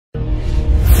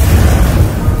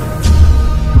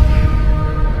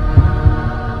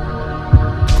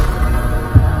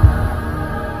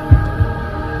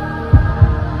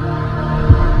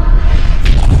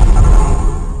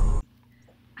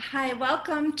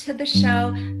welcome to the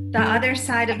show, The Other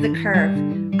Side of the Curve.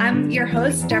 I'm your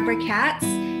host, Debra Katz,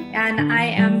 and I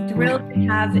am thrilled to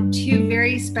have two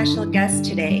very special guests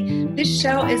today. This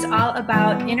show is all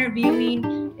about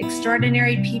interviewing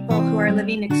extraordinary people who are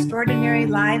living extraordinary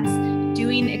lives,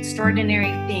 doing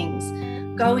extraordinary things,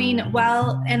 going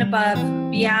well and above,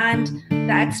 beyond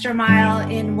the extra mile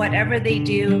in whatever they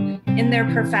do in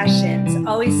their professions,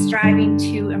 always striving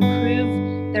to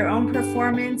improve their own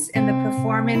performance and the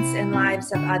performance and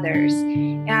lives of others.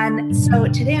 And so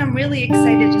today I'm really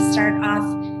excited to start off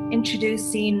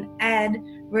introducing Ed,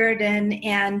 Riordan,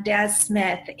 and Daz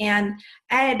Smith. And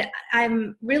Ed,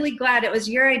 I'm really glad it was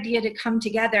your idea to come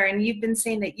together, and you've been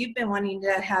saying that you've been wanting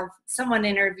to have someone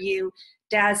interview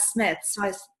Daz Smith. So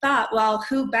I thought, well,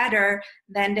 who better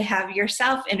than to have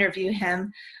yourself interview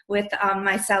him with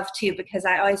myself too, because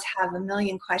I always have a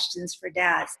million questions for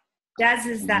Daz. Daz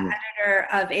is the editor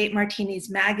of 8 Martinis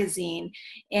magazine,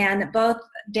 and both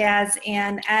Daz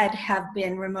and Ed have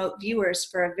been remote viewers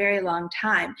for a very long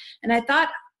time. And I thought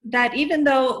that even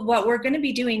though what we're going to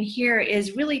be doing here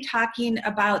is really talking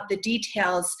about the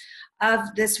details of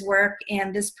this work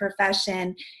and this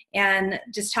profession and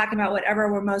just talking about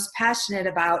whatever we're most passionate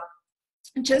about,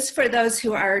 just for those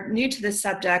who are new to the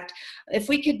subject, if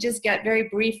we could just get very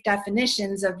brief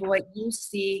definitions of what you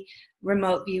see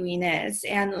remote viewing is.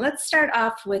 And let's start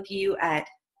off with you, Ed.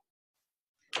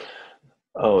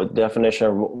 Oh, definition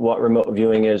of what remote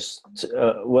viewing is.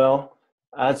 Well,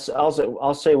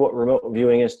 I'll say what remote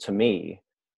viewing is to me.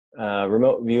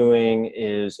 Remote viewing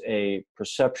is a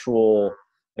perceptual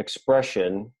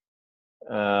expression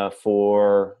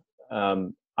for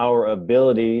our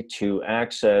ability to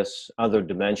access other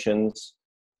dimensions,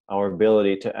 our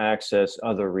ability to access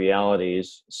other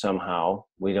realities somehow.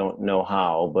 We don't know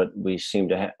how, but we seem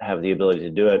to have the ability to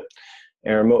do it.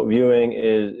 And remote viewing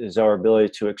is our ability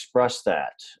to express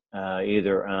that,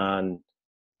 either on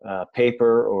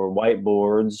paper or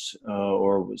whiteboards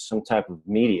or some type of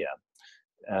media.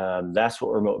 That's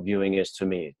what remote viewing is to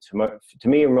me. To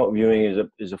me, remote viewing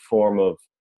is a form of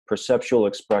perceptual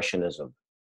expressionism.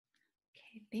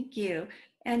 Okay, thank you.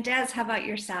 And Daz, how about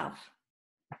yourself?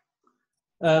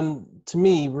 To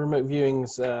me, remote viewing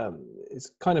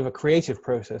is kind of a creative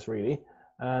process, really,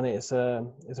 and it's a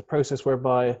process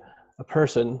whereby a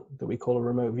person that we call a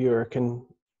remote viewer can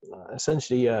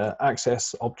essentially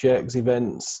access objects,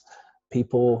 events,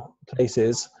 people,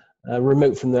 places,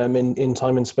 remote from them in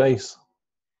time and space.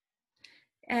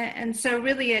 And so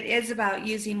really it is about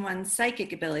using one's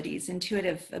psychic abilities,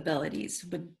 intuitive abilities.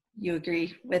 Would you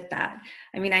agree with that?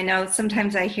 I mean, I know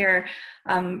sometimes I hear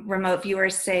remote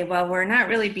viewers say, well, we're not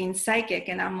really being psychic.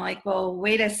 And I'm like, well,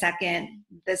 wait a second.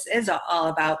 This is all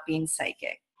about being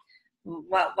psychic.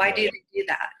 Why do they do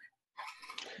that?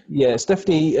 Yeah, it's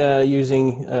definitely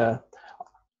using,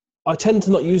 I tend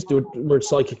to not use the word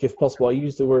psychic if possible. I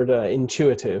use the word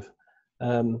intuitive,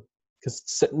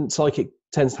 because psychic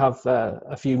tends to have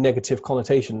a few negative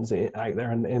connotations out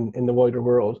there in the wider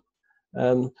world.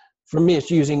 For me,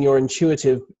 it's using your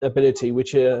intuitive ability,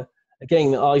 which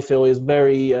again, I feel is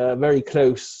very, very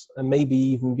close and maybe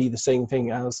even be the same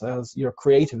thing as your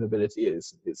creative ability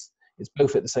is. It's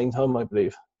both at the same time, I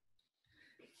believe.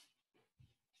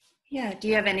 Yeah. Do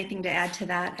you have anything to add to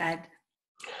that, Ed?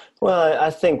 Well, I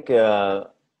think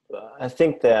that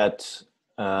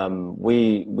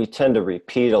we tend to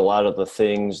repeat a lot of the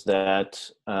things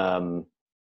that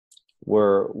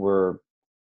were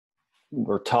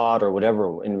taught or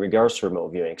whatever in regards to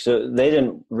remote viewing. So they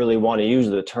didn't really want to use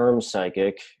the term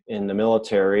psychic in the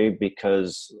military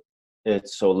because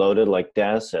it's so loaded, like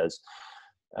Daz says.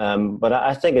 But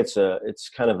I think it's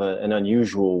kind of an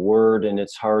unusual word, and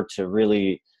it's hard to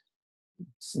really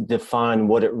define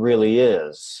what it really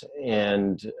is.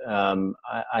 And I'm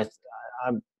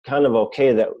kind of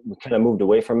okay that we kind of moved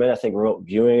away from it. I think remote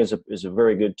viewing is a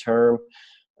very good term.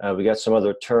 We got some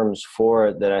other terms for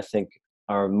it that I think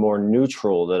are more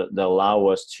neutral, that allow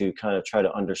us to kind of try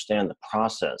to understand the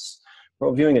process.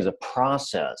 Remote viewing is a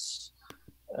process,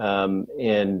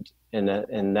 and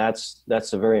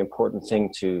that's a very important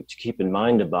thing to keep in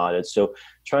mind about it. So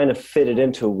trying to fit it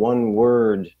into one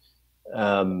word,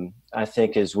 I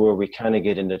think, is where we kind of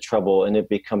get into trouble, and it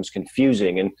becomes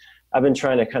confusing. And I've been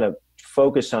trying to kind of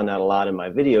focus on that a lot in my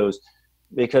videos,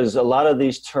 because a lot of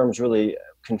these terms really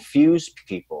confuse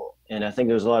people. And I think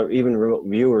there's a lot of even remote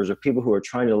viewers or people who are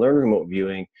trying to learn remote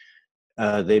viewing,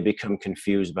 they become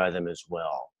confused by them as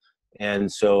well. And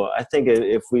so I think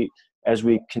as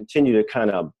we continue to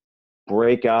kind of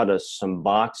break out of some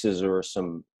boxes or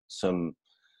some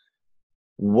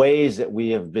ways that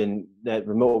that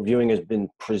remote viewing has been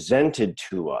presented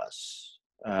to us,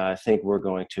 I think we're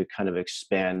going to kind of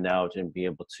expand out and be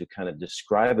able to kind of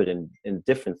describe it in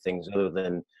different things other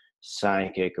than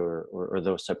psychic or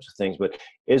those types of things. But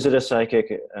is it a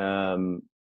psychic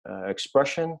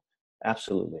expression?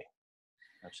 Absolutely.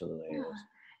 Absolutely. Yeah.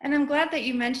 And I'm glad that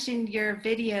you mentioned your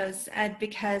videos, Ed,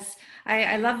 because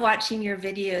I love watching your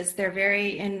videos. They're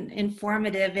very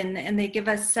informative, and they give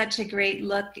us such a great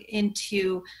look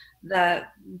into the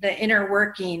inner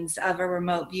workings of a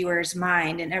remote viewer's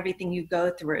mind and everything you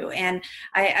go through. And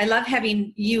I love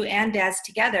having you and Daz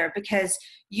together, because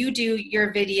you do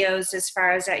your videos as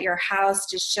far as at your house,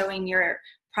 just showing your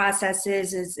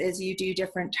processes as you do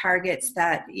different targets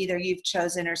that either you've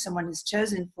chosen or someone has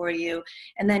chosen for you.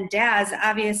 And then Daz,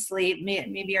 obviously,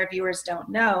 maybe our viewers don't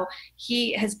know,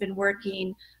 he has been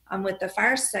working with the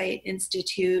Farsight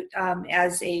Institute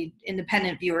as a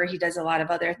independent viewer. He does a lot of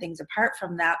other things apart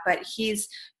from that, but he's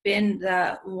been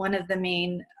one of the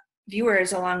main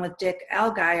viewers, along with Dick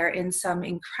Allgaier, in some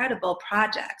incredible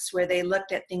projects where they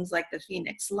looked at things like the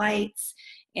Phoenix Lights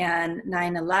and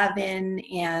 9/11.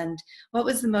 And what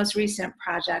was the most recent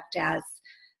project, Daz,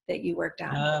 that you worked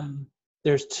on?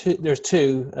 There's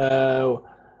two.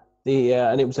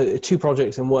 And it was two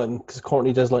projects in one, because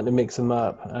Courtney does like to mix them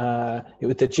up. It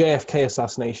was the JFK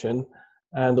assassination,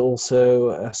 and also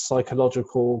a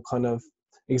psychological kind of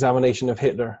examination of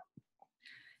Hitler.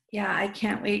 Yeah, I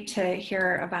can't wait to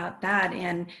hear about that.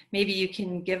 And maybe you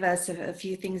can give us a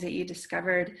few things that you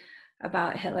discovered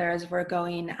about Hitler as we're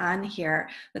going on here.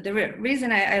 But the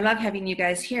reason I love having you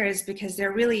guys here is because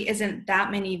there really isn't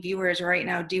that many viewers right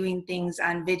now doing things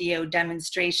on video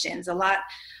demonstrations. A lot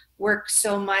work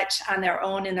so much on their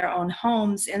own in their own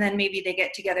homes, and then maybe they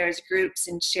get together as groups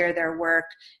and share their work,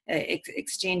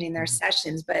 exchanging their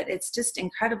sessions. But it's just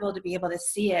incredible to be able to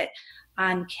see it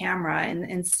on camera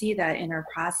and see that inner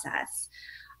process.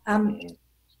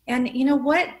 And you know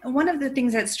what? One of the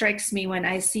things that strikes me when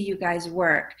I see you guys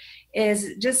work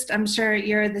is just, I'm sure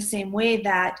you're the same way,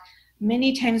 that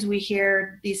many times we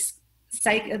hear these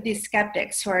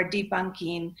skeptics who are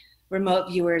debunking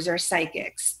remote viewers or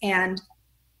psychics. And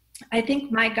I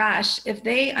think, my gosh, if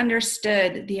they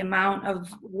understood the amount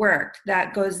of work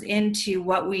that goes into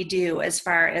what we do as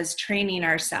far as training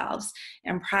ourselves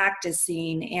and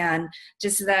practicing, and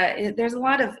just there's a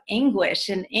lot of anguish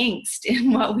and angst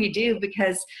in what we do,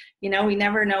 because, you know, we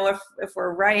never know if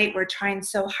we're right. We're trying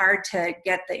so hard to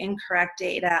get the incorrect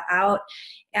data out,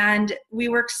 and we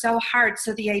work so hard.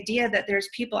 So the idea that there's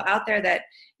people out there that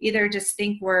either just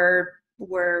think we're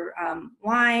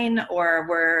lying or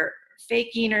we're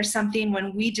faking or something,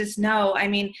 when we just know, I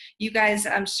mean, you guys,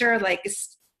 I'm sure, like,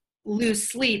 lose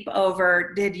sleep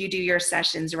over, did you do your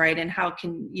sessions right, and how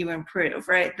can you improve,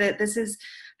 right? This is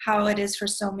how it is for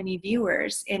so many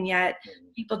viewers, and yet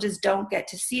people just don't get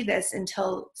to see this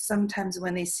until sometimes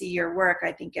when they see your work.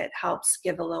 I think it helps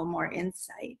give a little more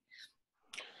insight.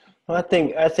 Well, I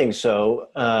think so.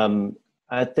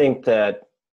 I think that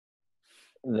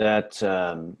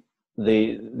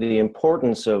the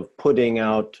importance of putting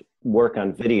out work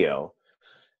on video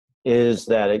is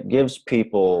that it gives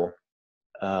people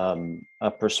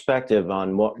a perspective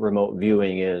on what remote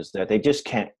viewing is that they just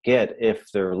can't get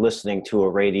if they're listening to a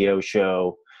radio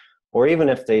show, or even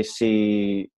if they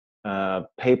see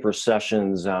paper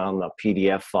sessions on a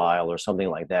PDF file or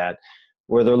something like that,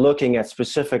 where they're looking at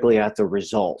specifically at the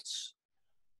results.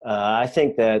 I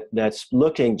think that's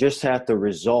looking just at the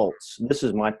results. This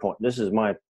is my point. This is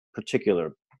my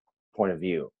particular point of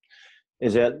view,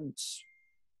 is that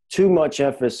too much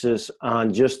emphasis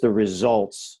on just the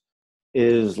results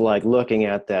is like looking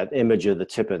at that image of the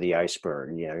tip of the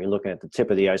iceberg. You know, you're looking at the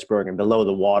tip of the iceberg, and below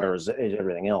the water is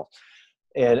everything else.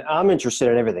 And I'm interested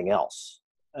in everything else.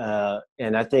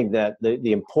 And I think that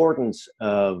the importance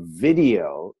of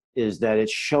video is that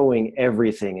it's showing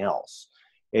everything else.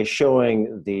 It's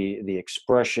showing the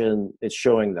expression, it's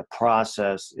showing the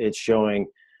process, it's showing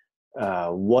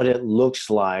what it looks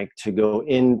like to go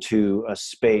into a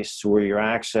space where you're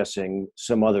accessing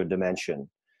some other dimension.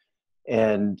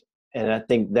 And I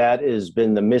think that has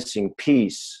been the missing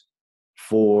piece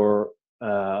for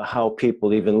how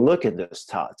people even look at this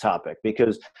topic,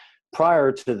 because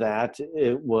prior to that,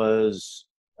 it was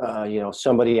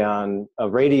somebody on a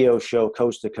radio show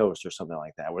coast to coast or something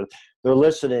like that, where they're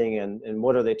listening and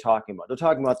what are they talking about? They're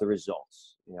talking about the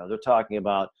results. You know, they're talking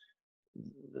about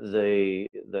the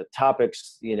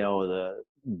topics, you know, the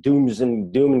doom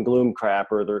and gloom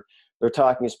crap, or they're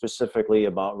talking specifically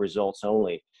about results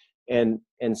only. And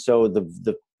so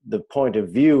the point of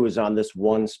view is on this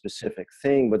one specific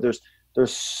thing, but there's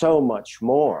so much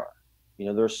more, you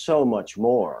know, there's so much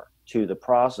more to the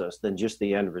process than just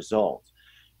the end result.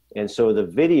 And so the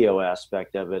video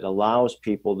aspect of it allows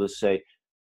people to say,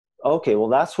 okay, well,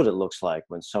 that's what it looks like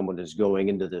when someone is going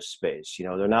into this space. You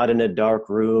know, they're not in a dark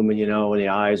room and, you know, and the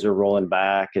eyes are rolling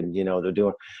back and, you know, they're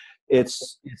doing,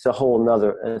 it's a whole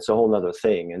nother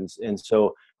thing. And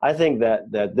so I think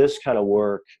that this kind of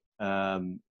work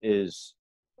is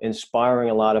inspiring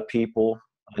a lot of people.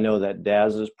 I know that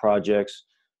Daz's projects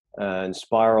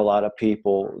inspire a lot of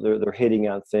people. They're hitting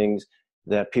on things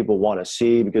that people want to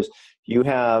see, because you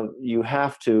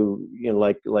have to, you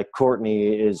know, like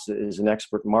Courtney is an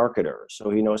expert marketer,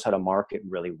 so he knows how to market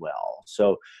really well.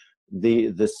 So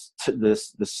the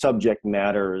subject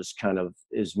matter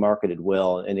is marketed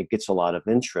well, and it gets a lot of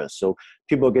interest. So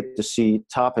people get to see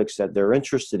topics that they're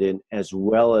interested in, as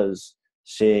well as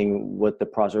seeing what the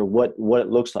process, what it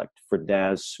looks like for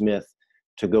Daz Smith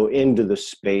to go into the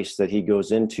space that he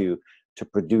goes into to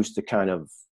produce the kind of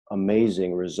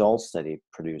amazing results that he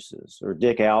produces. Or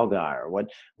Dick Allgaier,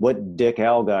 what Dick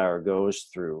Allgaier goes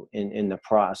through in the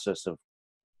process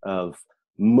of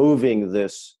moving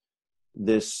this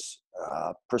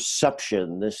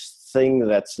perception, this thing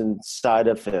that's inside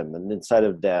of him and inside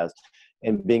of Daz,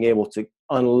 and being able to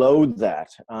unload that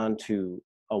onto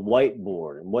a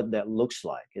whiteboard and what that looks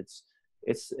like. It's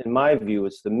in my view,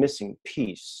 it's the missing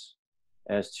piece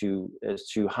as to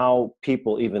how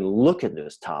people even look at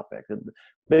this topic. The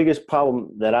biggest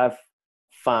problem that I've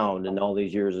found in all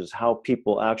these years is how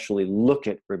people actually look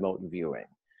at remote viewing,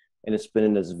 and it's been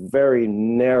in this very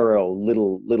narrow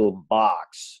little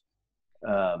box,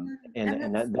 and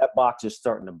that box is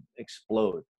starting to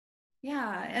explode.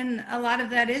 Yeah, and a lot of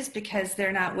that is because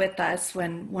they're not with us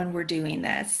when we're doing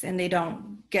this, and they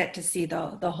don't get to see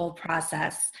the whole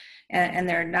process, and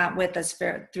they're not with us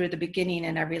through the beginning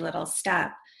and every little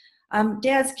step.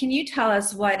 Daz, can you tell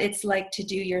us what it's like to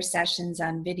do your sessions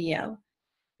on video,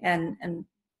 and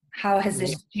how has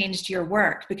this changed your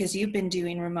work? Because you've been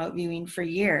doing remote viewing for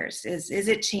years. Is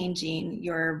it changing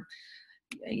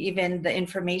even the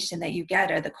information that you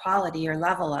get, or the quality or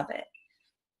level of it?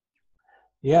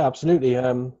 Yeah, absolutely.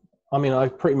 I mean, I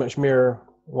pretty much mirror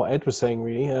what Ed was saying,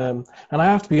 really. And I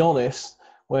have to be honest,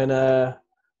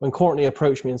 when Courtney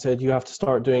approached me and said, you have to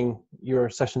start doing your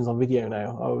sessions on video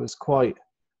now, I was quite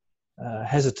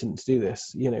hesitant to do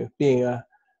this. You know, being a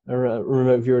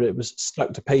remote viewer that was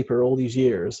stuck to paper all these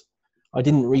years, I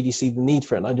didn't really see the need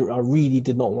for it. And I really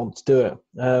did not want to do it.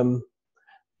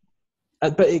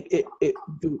 But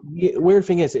the weird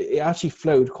thing is, it actually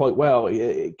flowed quite well.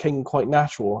 It came quite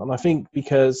natural. And I think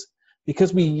because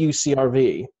we use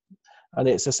CRV, and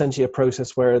it's essentially a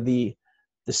process where the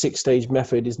 6-stage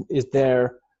method is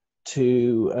there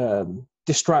to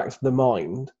distract the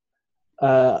mind.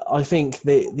 I think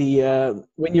the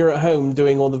when you're at home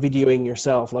doing all the videoing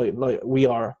yourself, like we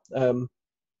are,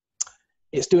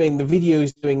 it's doing the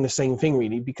videos doing the same thing,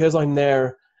 really, because I'm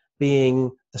there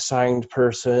being the sound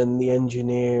person, the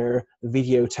engineer, the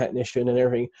video technician and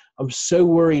everything. I'm so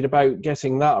worried about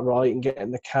getting that right and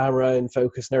getting the camera in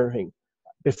focus and everything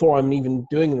before I'm even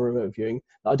doing the remote viewing,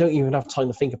 I don't even have time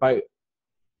to think about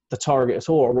the target at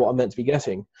all, or what I'm meant to be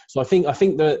getting. So I think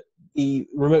that the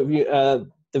remote view,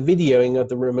 the videoing of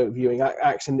the remote viewing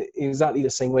acts in exactly the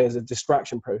same way as a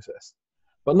distraction process.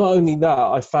 But not only that,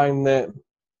 I found that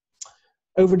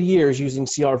over the years using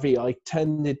CRV, I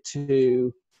tended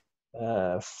to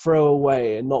throw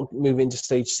away and not move into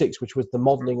stage 6, which was the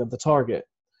modeling of the target,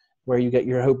 where you get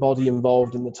your whole body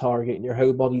involved in the target, and your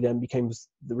whole body then becomes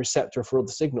the receptor for all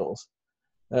the signals.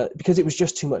 Because it was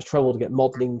just too much trouble to get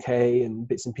modeling K and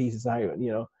bits and pieces out,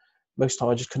 and most of the time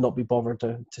I just could not be bothered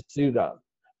to do that.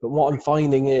 But what I'm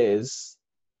finding is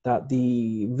that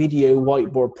the video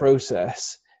whiteboard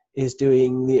process is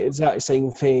doing the exact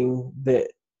same thing that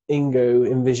Ingo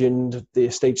envisioned the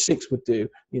stage 6 would do.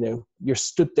 You're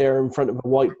stood there in front of a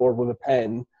whiteboard with a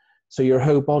pen, so your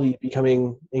whole body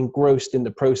becoming engrossed in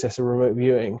the process of remote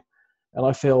viewing. And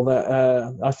I feel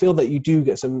that you do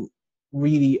get some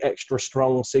really extra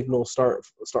strong signals start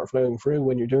flowing through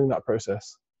when you're doing that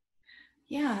process.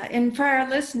 Yeah, and for our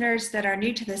listeners that are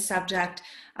new to this subject,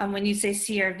 when you say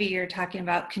CRV, you're talking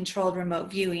about controlled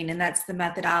remote viewing, and that's the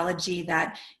methodology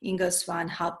that Ingo Swann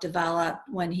helped develop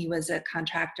when he was a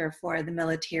contractor for the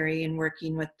military and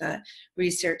working with the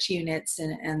research units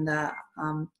and the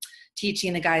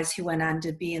teaching the guys who went on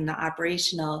to be in the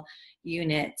operational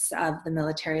units of the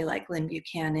military, like Lynn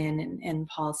Buchanan and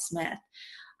Paul Smith.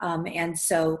 And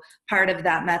so part of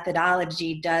that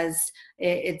methodology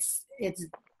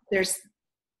there's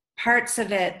parts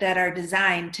of it that are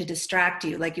designed to distract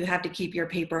you. Like, you have to keep your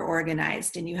paper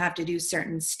organized and you have to do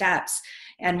certain steps.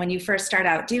 And when you first start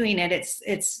out doing it,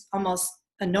 it's almost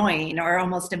annoying or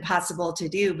almost impossible to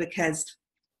do, because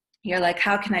you're like,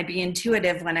 how can I be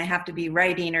intuitive when I have to be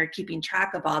writing or keeping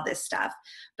track of all this stuff?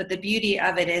 But the beauty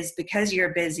of it is because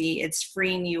you're busy, it's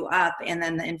freeing you up, and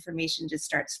then the information just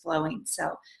starts flowing.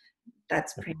 So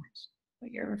that's pretty much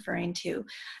what you're referring to.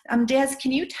 Des,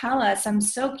 can you tell us, I'm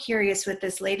so curious with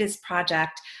this latest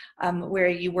project where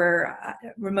you were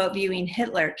remote viewing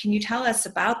Hitler. Can you tell us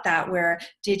about that?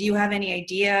 Did you have any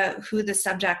idea who the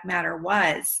subject matter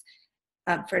was?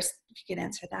 First, if you could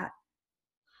answer that.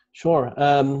 Sure.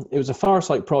 It was a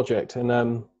Farsight project,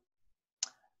 and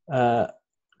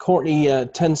Courtney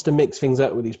tends to mix things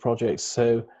up with these projects.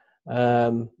 So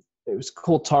it was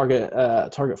called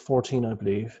Target 14, I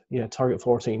believe. Yeah, Target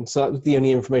 14. So that was the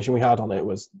only information we had on it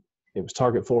was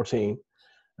Target 14.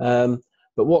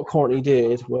 But what Courtney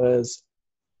did was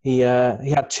he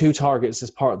had two targets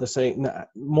as part of the same,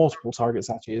 multiple targets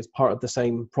actually as part of the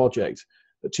same project,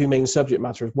 but two main subject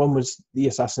matters. One was the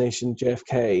assassination of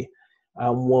JFK,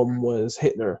 and one was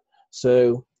Hitler.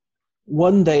 So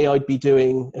one day I'd be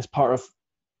doing, as part of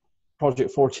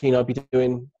Project 14, I'd be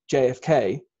doing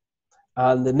JFK,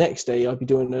 and the next day I'd be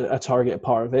doing a target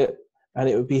part of it, and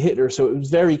it would be Hitler. So it was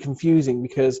very confusing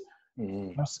because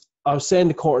I was saying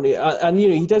to Courtney, and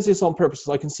he does this on purpose.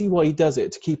 So I can see why he does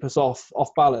it, to keep us off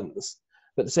balance.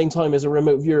 But at the same time, as a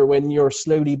remote viewer, when you're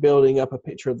slowly building up a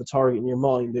picture of the target in your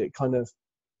mind, it kind of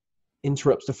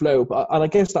interrupts the flow. And I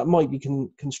guess that might be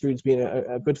construed as being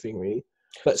a good thing, really.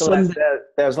 But so let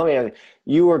me ask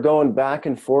you were going back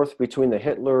and forth between the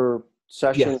Hitler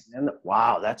session. Yes. And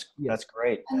wow, that's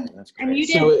great. That's great. And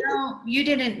you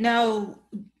didn't know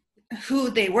who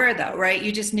they were, though, right?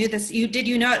 You just knew this. Did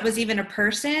you know it was even a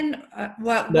person?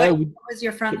 What was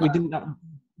your front? We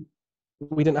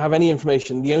didn't have any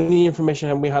information. The only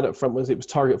information we had up front was it was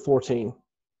Target 14.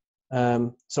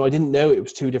 So I didn't know it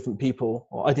was two different people.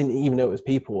 Or I didn't even know it was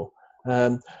people.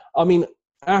 I mean,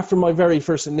 after my very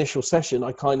first initial session,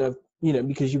 I kind of,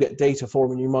 because you get data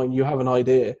form in your mind, you have an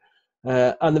idea.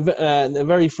 And the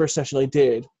very first session I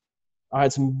did, I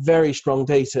had some very strong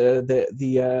data that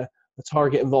the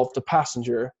target involved a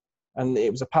passenger, and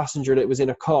it was a passenger that was in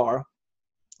a car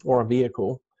or a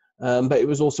vehicle, but it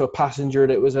was also a passenger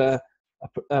that was a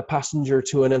passenger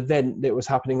to an event that was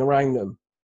happening around them.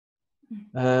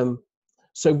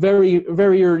 So very,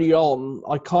 very early on,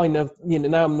 I kind of,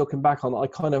 now I'm looking back on it, I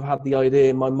kind of had the idea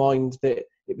in my mind that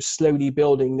it was slowly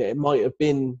building that it might have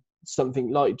been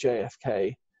something like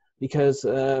JFK, because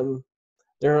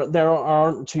there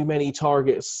aren't too many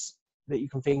targets that you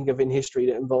can think of in history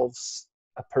that involves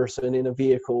a person in a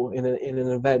vehicle in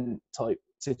an event type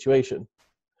situation.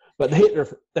 But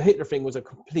the Hitler thing was a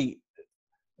complete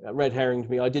red herring to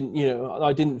me. I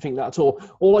didn't think that at all.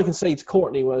 All I can say to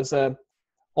Courtney was,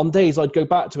 on days I'd go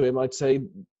back to him, I'd say,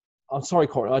 I'm sorry,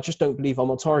 Courtney, I just don't believe I'm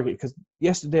on target, because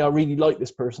yesterday I really like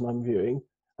this person I'm viewing,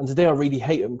 and today I really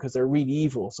hate them because they're really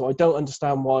evil. So I don't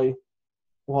understand why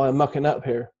I'm mucking up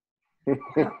here.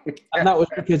 And that was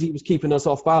because he was keeping us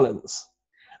off balance.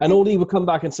 And all he would come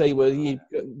back and say was,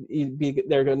 he'd be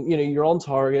there going, you're on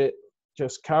target,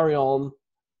 just carry on,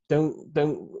 don't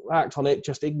act on it,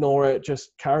 just ignore it,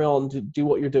 just carry on, do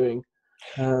what you're doing.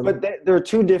 But there are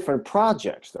two different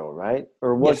projects, though, right?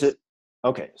 Or was it?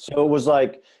 Okay, so it was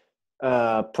like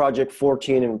Project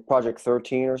 14 and Project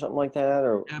 13 or something like that,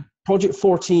 or Project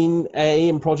 14A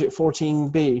and Project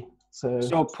 14B.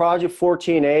 So Project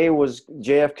 14A was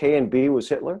JFK and B was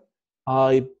Hitler?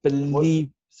 I believe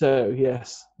so.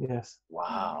 Yes.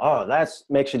 Wow. Oh, that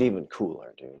makes it even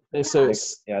cooler, dude. So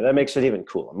that makes it even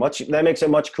cooler. That makes it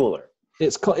much cooler.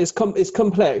 It's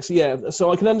complex. Yeah.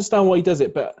 So I can understand why he does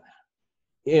it, but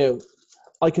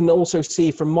I can also see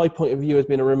from my point of view as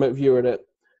being a remote viewer that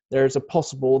there's a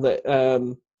possible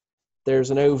that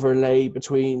there's an overlay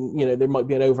between, there might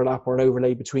be an overlap or an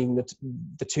overlay between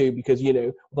the two, because,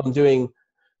 if I'm doing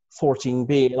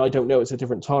 14B and I don't know it's a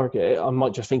different target, I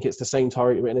might just think it's the same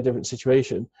target but in a different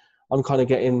situation. I'm kind of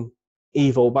getting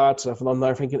evil, bad stuff, and I'm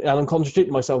there thinking, and I'm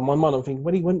contradicting myself in my mind. I'm thinking,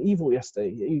 well, he went evil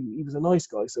yesterday. He was a nice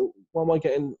guy, so why am I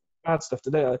getting bad stuff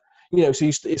today? So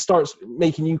it starts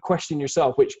making you question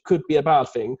yourself, which could be a bad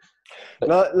thing.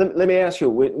 Now, let me ask you,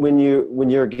 when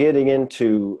you're getting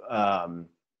into,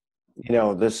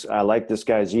 this, I like this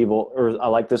guy's evil, or I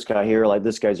like this guy here, I like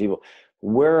this guy's evil.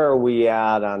 Where are we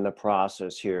at on the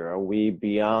process here? Are we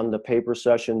beyond the paper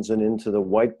sessions and into the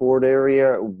whiteboard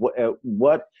area?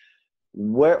 What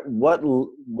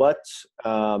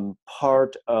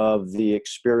part of the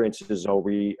experiences are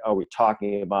we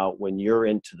talking about when you're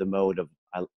into the mode of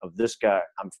this guy,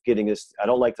 I'm getting this, I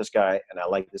don't like this guy, and I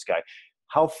like this guy?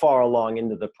 How far along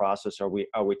into the process are we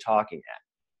talking at?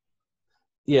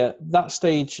 Yeah, that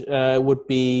stage would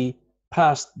be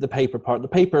past the paper part. The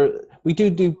paper, we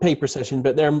do paper sessions,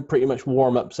 but they're pretty much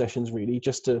warm-up sessions, really,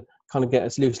 just to kind of get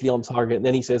us loosely on target. And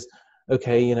then he says,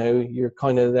 okay, you know, you're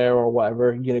kind of there or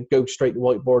whatever, you know, go straight to the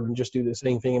whiteboard and just do the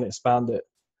same thing and expand it.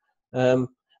 And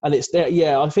it's there.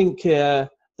 Yeah, I think the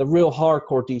real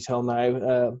hardcore detail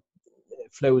now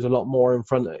flows a lot more in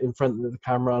front of the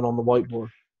camera and on the whiteboard.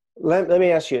 Let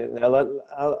me ask you,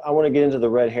 I want to get into the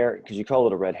red herring, because you call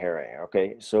it a red herring,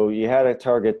 okay? So you had a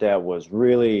target that was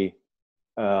really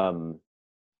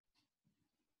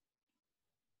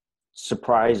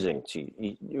surprising to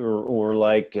you, or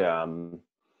like, I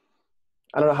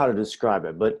don't know how to describe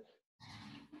it, but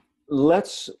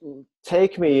let's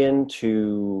take me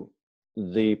into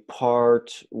the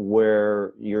part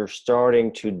where you're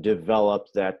starting to develop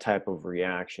that type of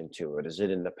reaction to it. Is it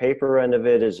in the paper end of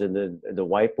it? Is it the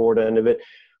whiteboard end of it?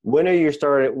 When are you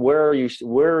starting? Where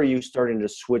are you starting to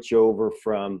switch over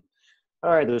from,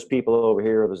 all right, there's people over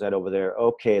here, there's that over there.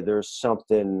 Okay, there's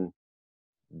something,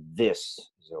 this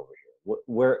is over here.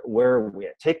 Where are we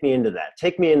at? Take me into that.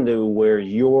 Take me into where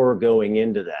you're going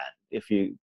into that. If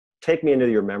you take me into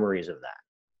your memories of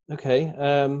that. Okay.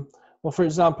 Well, for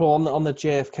example, on the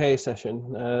JFK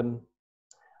session,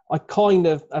 I kind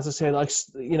of, as I said,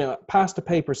 past the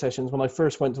paper sessions, when I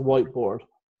first went to whiteboard,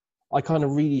 I kind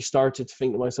of really started to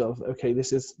think to myself, okay,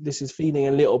 this is feeling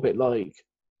a little bit like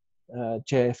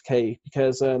JFK,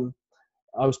 because I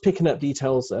was picking up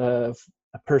details of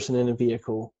a person in a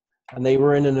vehicle, and they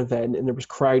were in an event, and there was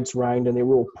crowds around, and they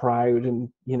were all proud, and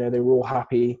you know, they were all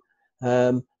happy.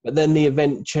 But then the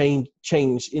event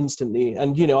changed instantly,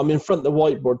 and you know, I'm in front of the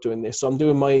whiteboard doing this, so I'm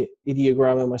doing my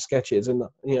ideogram and my sketches, and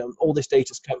you know, all this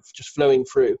data's just flowing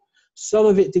through. Some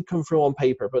of it did come through on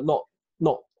paper, but not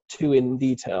too in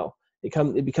detail.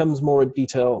 It becomes more in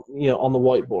detail, you know, on the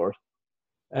whiteboard.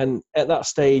 And at that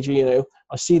stage, you know,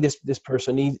 I see this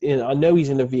person. I know he's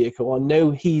in a vehicle. I know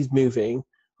he's moving.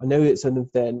 I know it's an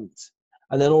event.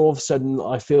 And then all of a sudden,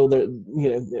 I feel that, you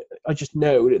know, I just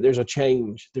know that there's a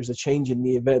change. There's a change in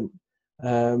the event.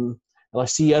 And I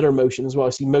see other motion as well. I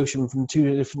see motion from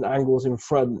two different angles in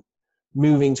front,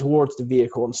 moving towards the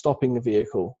vehicle and stopping the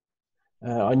vehicle.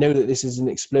 I know that this is an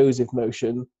explosive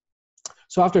motion.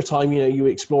 So after time, you know, you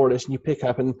explore this and you pick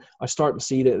up, and I start to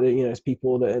see that, you know, it's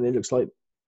people that, and it looks like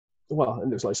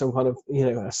some kind of,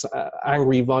 you know,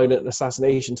 angry, violent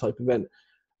assassination type event.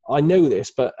 I know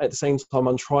this, but at the same time,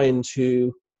 I'm trying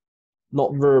to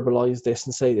not verbalize this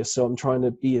and say this. So I'm trying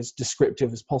to be as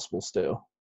descriptive as possible still.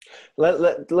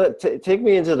 Take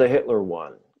me into the Hitler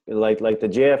one, like the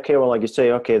JFK one. Like you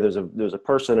say, okay, there's a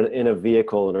person in a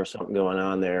vehicle and there's something going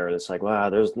on there, and it's like, wow,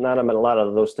 there's not a lot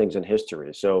of those things in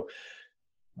history. So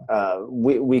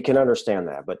we can understand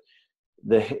that, but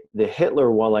the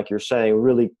Hitler one, like you're saying,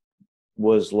 really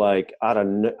was like out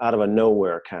of a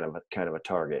nowhere kind of a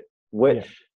target. Yeah.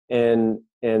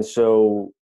 And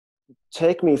so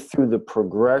take me through the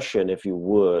progression, if you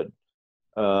would,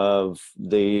 of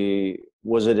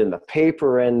was it in the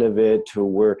paper end of it to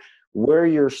where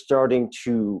you're starting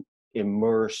to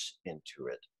immerse into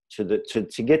it,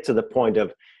 to get to the point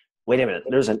of, wait a minute,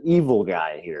 there's an evil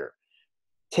guy here.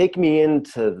 Take me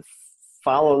into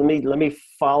let me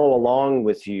follow along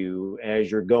with you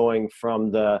as you're going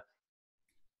from the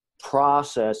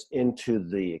process into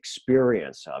the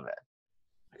experience of it.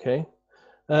 Okay.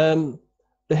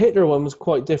 The Hitler one was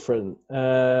quite different.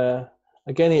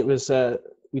 Again, it was,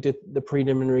 we did the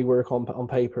preliminary work on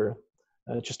paper,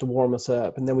 just to warm us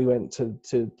up. And then we went to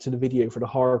the video for the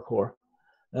hardcore.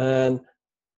 And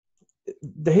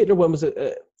the Hitler one was,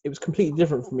 it was completely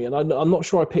different for me. And I'm not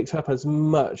sure I picked up as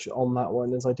much on that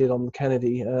one as I did on the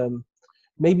Kennedy.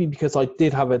 Maybe because I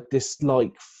did have a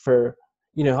dislike for,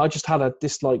 you know, I just had a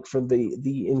dislike for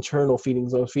the internal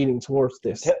feelings I was feeling towards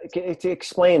this.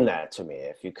 Explain that to me,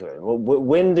 if you could.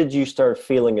 When did you start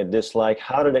feeling a dislike?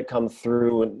 How did it come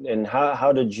through, and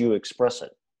how did you express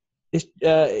it?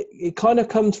 It kind of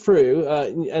comes through,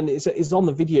 and it's on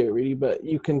the video really, but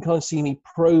you can kind of see me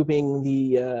probing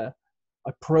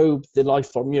I probed the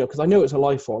life form, you know, because I know it's a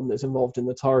life form that's involved in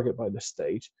the target by this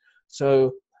stage.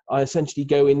 So I essentially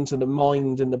go into the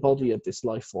mind and the body of this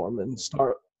life form and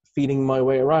start feeling my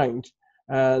way around,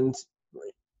 and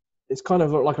it's kind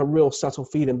of like a real subtle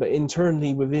feeling, but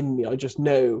internally within me I just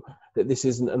know that this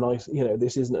isn't a nice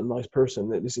person,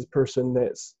 that this is a person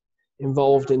that's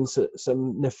involved in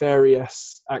some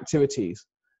nefarious activities.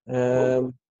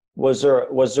 Was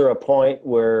there a point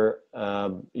where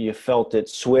you felt it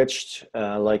switched,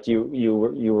 like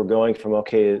you were going from,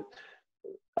 okay,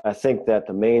 I think that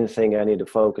the main thing I need to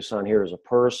focus on here is a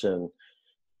person,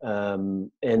 and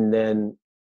then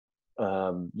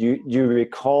you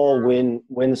recall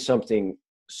when something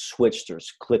switched or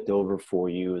clicked over for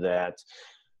you, that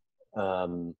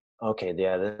okay,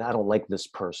 yeah, I don't like this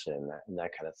person, and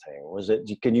that kind of thing? Was it?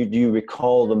 Do you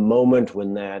recall the moment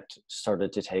when that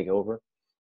started to take over?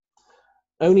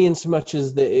 Only in so much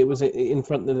as that it was in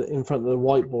front of the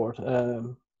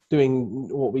whiteboard, doing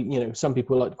what some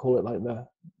people like to call it like the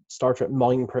Star Trek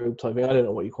mind probe type thing. I don't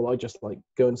know what you call it. I just like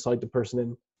go inside the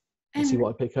person and see what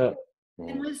I pick up.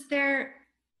 And was there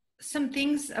some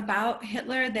things about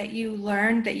Hitler that you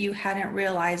learned that you hadn't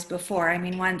realized before? I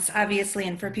mean, once obviously,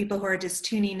 and for people who are just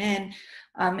tuning in,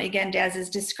 again, Daz is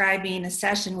describing a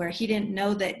session where he didn't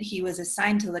know that he was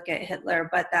assigned to look at Hitler,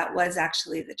 but that was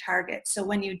actually the target. So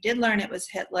when you did learn it was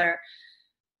Hitler,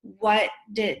 what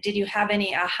did you have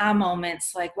any aha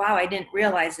moments like, wow, I didn't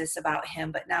realize this about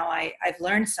him, but now I've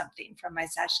learned something from my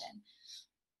session?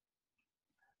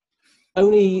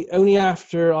 Only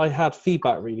after I had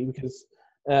feedback, really, because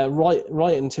right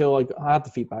until I had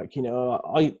the feedback,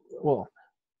 I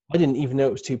didn't even know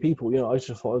it was two people. I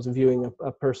just thought I was viewing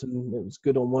a person that was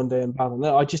good on one day and bad on the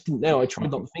other. I just didn't know. I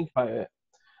tried not to think about it.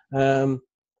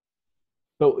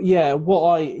 But yeah,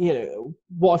 what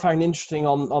I found interesting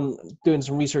on doing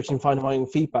some research and finding my own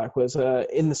feedback was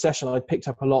in the session I picked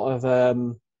up a lot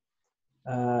of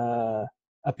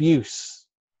abuse.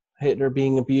 Hitler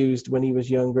being abused when he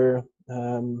was younger.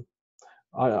 I'm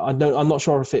not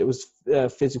sure if it was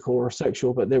physical or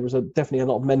sexual, but there was definitely a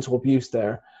lot of mental abuse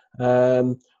there,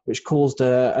 which caused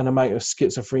an amount of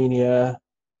schizophrenia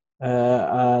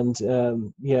and a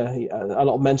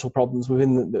lot of mental problems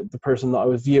within the person that I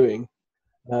was viewing,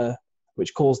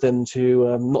 which caused them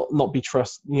to not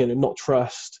trust,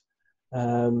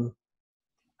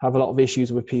 have a lot of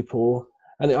issues with people.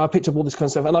 And I picked up all this kind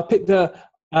of stuff, and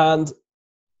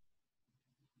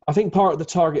I think part of the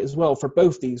target as well for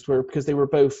both these were because they were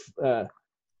both, at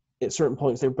certain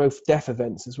points, they were both death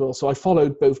events as well. So I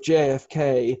followed both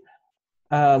JFK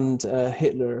and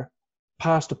Hitler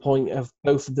past the point of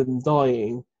both of them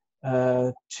dying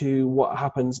to what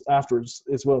happens afterwards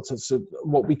as well. So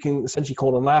what we can essentially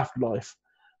call an afterlife.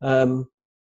 Now,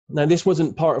 this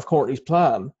wasn't part of Courtney's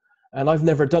plan, and I've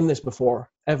never done this before,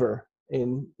 ever,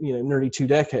 in nearly 2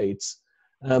 decades.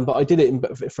 But I did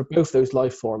it for both those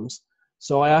life forms.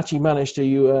 So I actually managed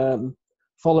to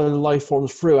follow the life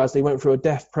forms through as they went through a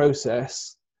death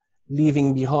process,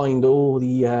 leaving behind all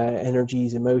the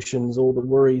energies, emotions, all the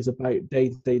worries about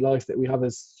day-to-day life that we have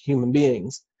as human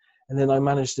beings. And then I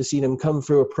managed to see them come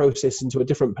through a process into a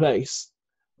different place,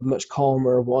 a much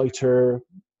calmer, whiter,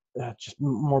 just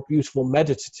more beautiful,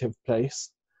 meditative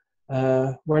place,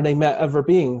 where they met other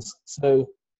beings. And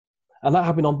that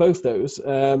happened on both those.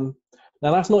 Now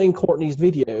that's not in Courtney's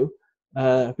video,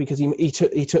 because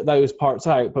he took those parts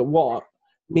out. But what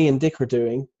me and Dick are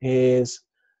doing is,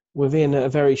 within a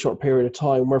very short period of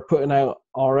time, we're putting out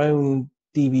our own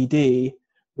DVD,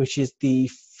 which is the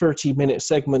 30-minute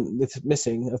segment that's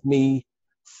missing of me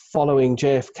following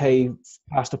JFK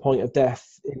past the point of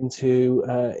death into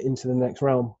the next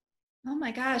realm. Oh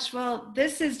my gosh. Well,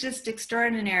 this is just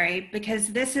extraordinary, because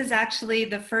this is actually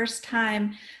the first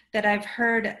time that I've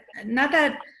heard, not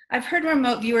that I've heard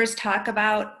remote viewers talk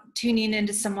about tuning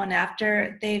into someone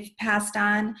after they've passed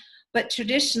on, but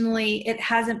traditionally it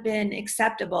hasn't been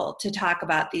acceptable to talk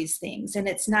about these things. And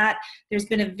there's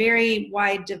been a very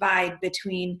wide divide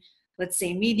between, let's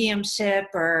say, mediumship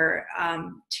or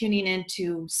tuning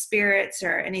into spirits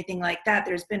or anything like that.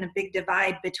 There's been a big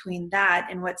divide between that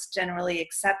and what's generally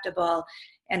acceptable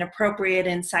and appropriate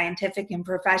and scientific and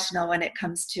professional when it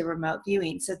comes to remote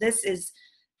viewing. So this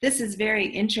is very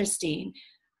interesting.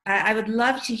 I would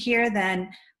love to hear then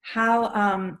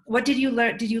how, what did you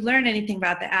learn? Did you learn anything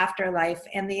about the afterlife?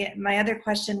 And my other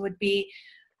question would be,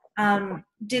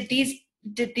 did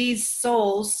these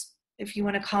souls, if you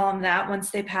want to call them that,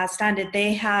 once they passed on, did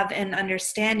they have an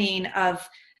understanding of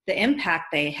the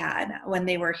impact they had when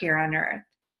they were here on Earth,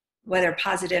 whether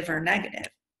positive or negative?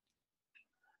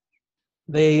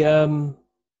 They,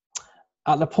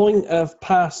 at the point of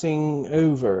passing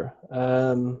over,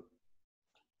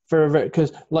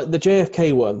 because like the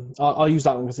JFK one, I'll use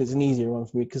that one because it's an easier one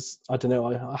for me, because I don't know,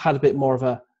 I had a bit more of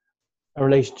a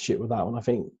relationship with that one, I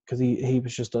think, because he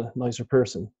was just a nicer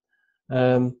person.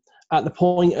 At the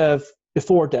point of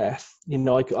before death,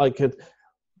 I could,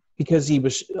 because he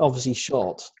was obviously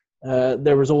shot,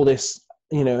 there was all this,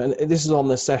 and this is on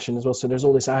this session as well, so there's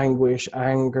all this anguish,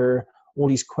 anger, all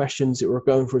these questions that were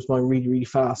going through his mind really, really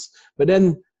fast. But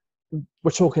then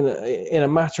we're talking in a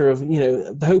matter of,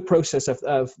 the whole process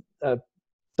of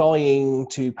dying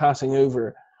to passing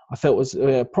over, I felt was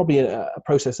probably a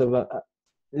process of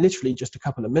literally just a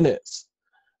couple of minutes.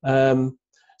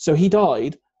 So he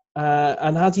died,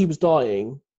 and as he was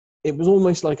dying, it was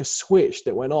almost like a switch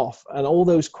that went off, and all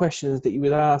those questions that he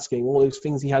was asking, all those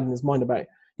things he had in his mind about,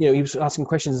 he was asking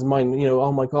questions in his mind,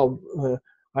 oh my God,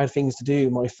 I had things to do,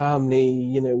 my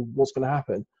family, what's going to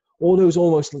happen? All those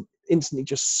almost instantly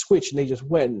just switched and they just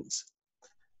went.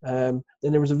 Then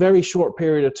there was a very short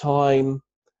period of time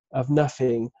of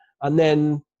nothing, and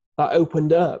then that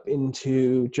opened up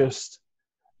into just,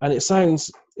 and it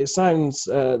sounds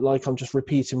like I'm just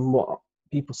repeating what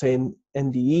people say in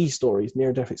NDE stories,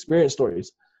 near-death experience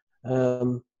stories,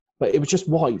 but it was just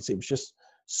white. It was just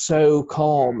so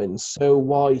calm and so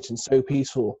white and so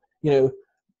peaceful. The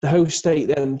whole state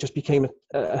then just became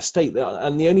a state that,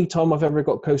 and the only time I've ever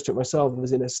got close to it myself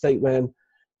was in a state when,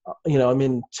 I'm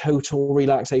in total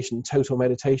relaxation, total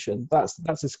meditation. That's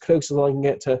as close as I can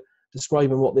get to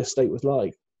describing what this state was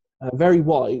like. Very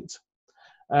white,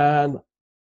 and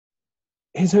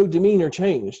his whole demeanor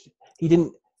changed.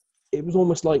 It was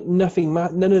almost like nothing,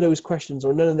 none of those questions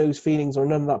or none of those feelings or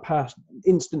none of that past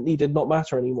instantly did not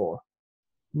matter anymore.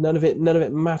 None of it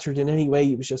mattered in any way.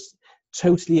 He was just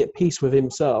totally at peace with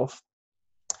himself.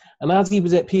 And as he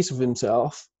was at peace with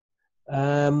himself,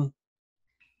 out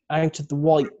of the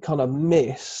white kind of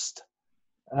mist,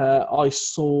 I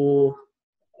saw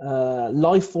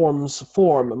life forms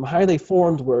form. And how they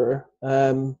formed were,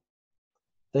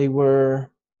 they were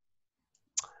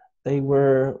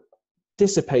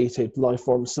dissipated life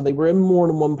forms. So they were in more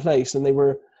than one place, and they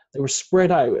were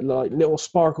spread out, like little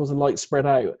sparkles of light spread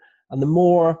out. And the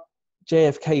more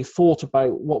JFK thought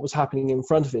about what was happening in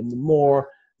front of him, the more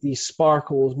these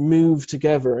sparkles moved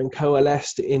together and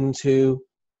coalesced into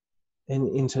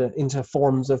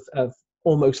forms of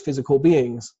almost physical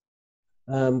beings.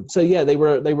 So yeah, they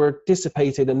were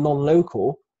dissipated and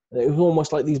non-local. It was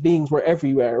almost like these beings were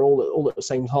everywhere all at the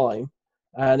same time,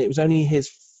 and it was only his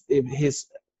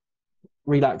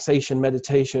relaxation,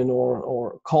 meditation,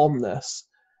 or calmness,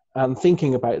 and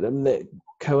thinking about them that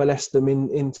coalesced them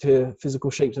into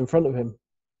physical shapes in front of him.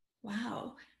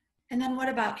 Wow. And then what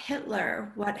about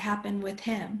Hitler? What happened with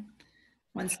him?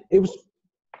 It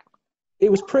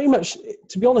was pretty much,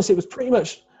 to be honest, it was pretty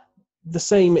much the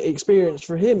same experience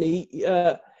for him.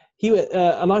 And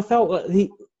I felt that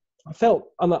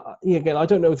again, I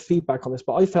don't know the feedback on this,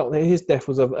 but I felt that his death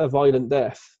was a violent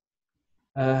death.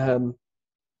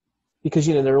 Because,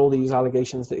 there are all these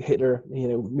allegations that Hitler,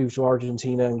 moved to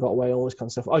Argentina and got away, all this kind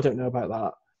of stuff. I don't know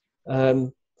about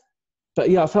that. But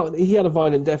yeah, I felt that he had a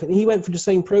violent death, and he went through the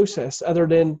same process, other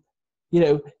than,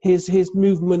 his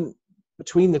movement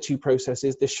between the two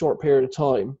processes, this short period of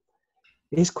time.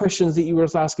 His questions that you were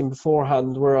asking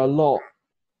beforehand were a lot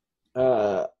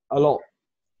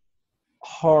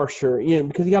harsher,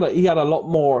 because he had a lot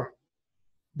more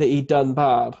that he'd done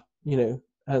bad,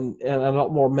 and a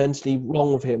lot more mentally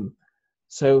wrong with him.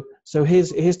 So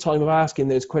his time of asking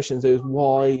those questions, those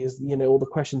whys, all the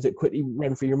questions that quickly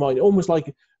ran through your mind, almost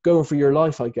like going through your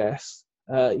life, I guess,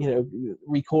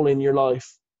 recalling your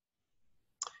life.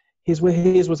 His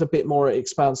was a bit more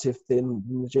expansive than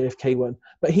the JFK one.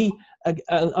 But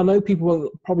I know people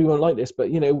probably won't like this, but,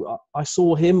 I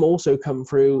saw him also come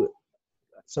through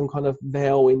some kind of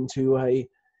veil into a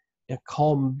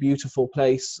calm, beautiful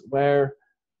place where,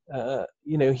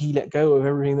 he let go of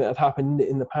everything that had happened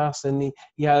in the past, and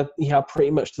he had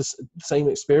pretty much the same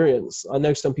experience. I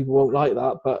know some people won't like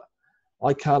that, but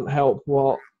I can't help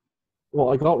what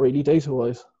I got, really,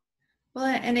 data-wise. Well,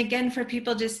 and again, for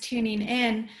people just tuning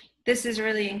in, this is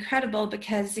really incredible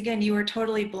because, again, you were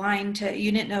totally blind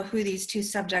you didn't know who these two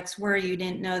subjects were. You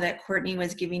didn't know that Courtney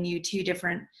was giving you two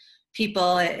different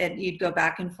people. You'd go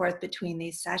back and forth between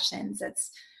these sessions.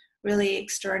 That's really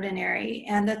extraordinary.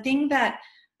 And the thing that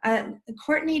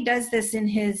Courtney does this in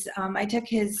his, I took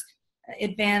his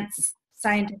advanced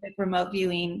scientific remote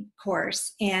viewing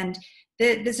course, and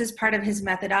this is part of his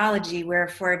methodology where,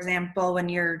 for example, when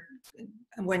you're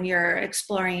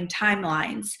exploring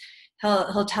timelines,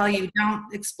 he'll tell you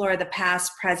don't explore the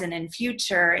past, present, and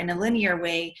future in a linear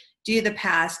way. Do the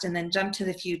past and then jump to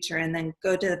the future and then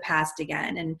go to the past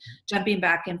again and jumping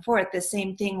back and forth. The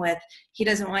same thing with, he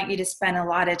doesn't want you to spend a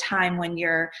lot of time when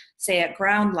you're, say, at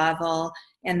ground level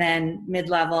and then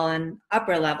mid-level and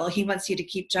upper level. He wants you to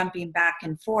keep jumping back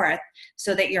and forth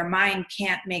so that your mind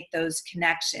can't make those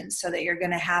connections, so that you're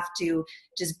going to have to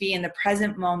just be in the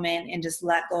present moment and just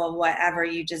let go of whatever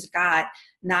you just got,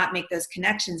 not make those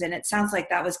connections. And it sounds like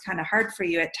that was kind of hard for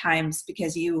you at times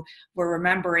because you were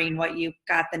remembering what you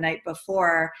got the night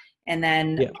before and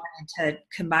then wanted to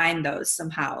combine those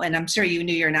somehow. And I'm sure you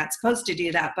knew you're not supposed to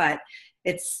do that, but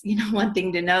it's, one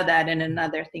thing to know that and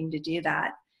another thing to do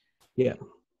that. Yeah.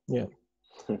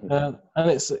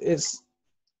 And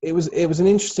it was an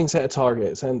interesting set of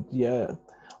targets, and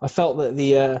I felt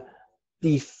that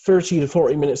the 30 to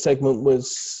 40-minute segment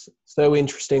was so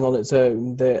interesting on its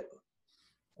own that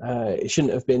it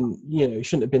shouldn't have been, it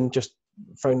shouldn't have been just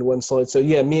thrown to one side. So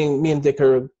yeah, me and Dick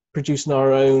are producing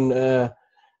our own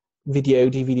video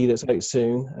DVD that's out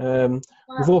soon. Wow.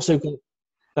 We've also got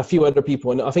a few other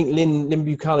people, and I think Lynn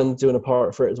Buchanan's doing a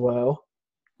part for it as well.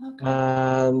 Okay.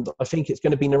 And I think it's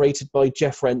going to be narrated by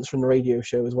Jeff Rents from the radio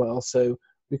show as well. So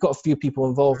we've got a few people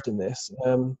involved in this.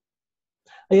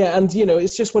 Yeah, and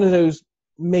it's just one of those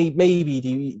maybe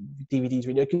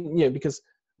DVDs, because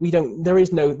there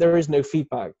is no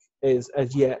feedback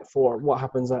as yet for what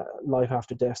happens at life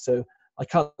after death. So I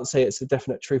can't say it's a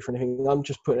definite truth or anything. I'm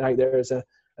just putting it out there as an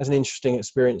interesting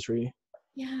experience, really.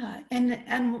 Yeah,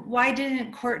 and why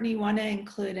didn't Courtney want to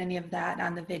include any of that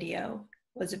on the video?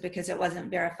 Was it because it wasn't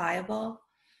verifiable?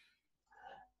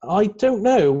 I don't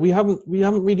know. We haven't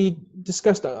really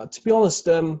discussed that. To be honest,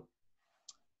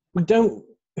 we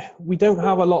don't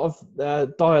have a lot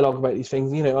of dialogue about these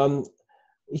things.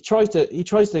 He tries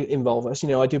to involve us.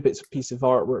 I do bits and pieces of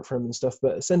artwork for him and stuff,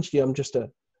 but essentially I'm just a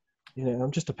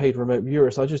paid remote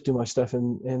viewer, so I just do my stuff,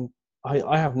 and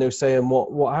I have no say in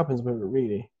what happens with it,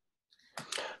 really.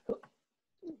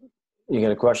 You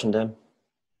got a question, Deb?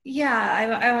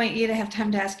 Yeah, I want you to have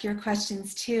time to ask your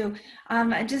questions too.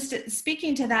 Just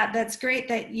speaking to that, that's great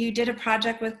that you did a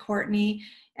project with Courtney,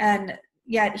 and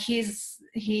yet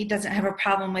he doesn't have a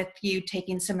problem with you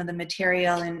taking some of the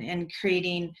material and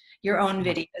creating your own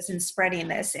videos and spreading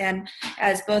this. And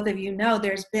as both of you know,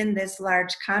 there's been this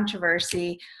large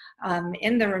controversy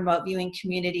in the remote viewing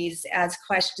communities as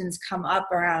questions come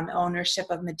up around ownership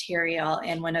of material.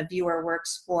 And when a viewer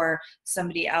works for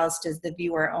somebody else, does the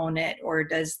viewer own it, or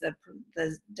does the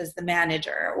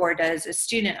manager, or does a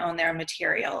student own their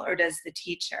material, or does the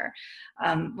teacher?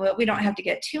 Well, we don't have to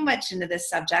get too much into this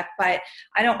subject, but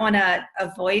I don't want to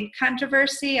avoid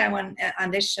controversy. I want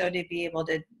on this show to be able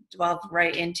to delve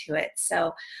right into it.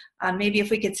 So maybe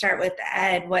if we could start with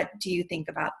Ed, what do you think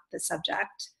about the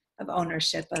subject of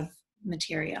ownership of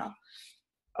material?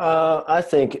 I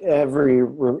think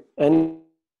any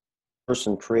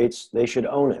person creates, they should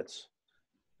own it.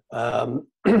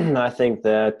 I think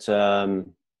that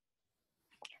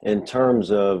in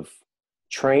terms of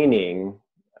training,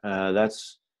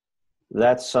 that's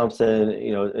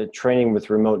something, training with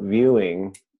remote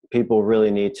viewing, people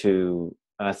really need to,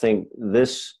 I think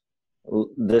this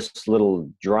little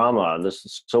drama,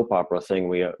 this soap opera thing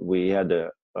we had to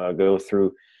go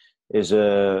through is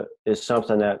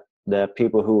something that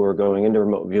people who are going into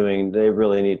remote viewing, they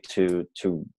really need to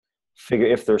figure,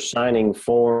 if they're signing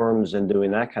forms and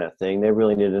doing that kind of thing, they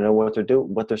really need to know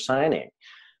what they're signing.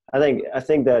 I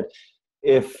think that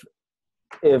if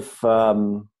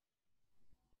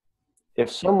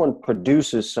someone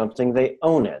produces something, they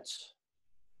own it.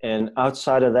 And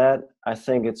outside of that, I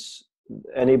think it's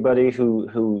anybody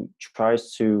who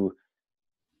tries to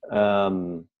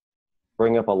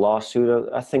bring up a lawsuit,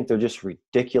 I think they're just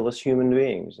ridiculous human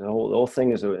beings. The whole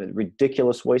thing is a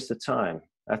ridiculous waste of time.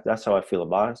 That's how I feel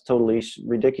about it. It's totally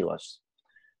ridiculous.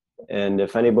 And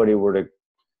if anybody were to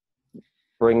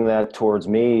bring that towards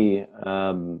me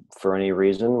for any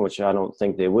reason, which I don't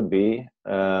think they would be,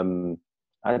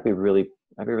 I'd be really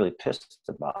pissed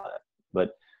about it.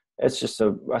 But it's just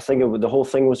I think the whole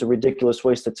thing was a ridiculous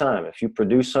waste of time. If you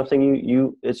produce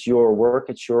something, it's your work,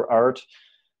 it's your art.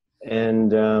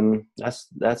 And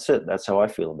that's it. That's how I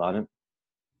feel about it.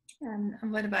 And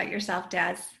what about yourself,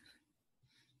 Daz?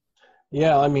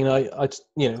 Yeah, I mean, I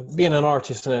being an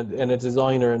artist and a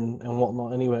designer and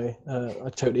whatnot. Anyway, I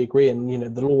totally agree.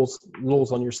 And the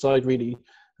laws on your side, really.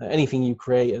 Anything you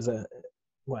create as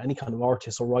any kind of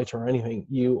artist or writer or anything,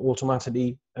 you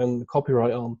automatically own the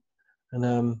copyright on.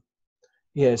 And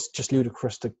it's just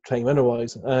ludicrous to claim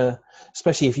otherwise.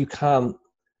 Especially if you can't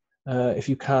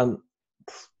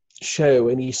show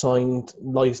any signed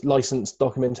licensed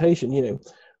documentation.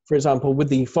 For example, with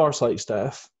the Farsight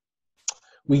stuff,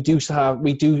 we do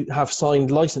have signed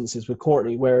licenses with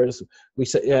Courtney, whereas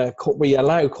we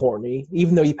allow Courtney,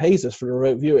 even though he pays us for the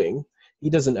remote viewing, he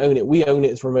doesn't own it. We own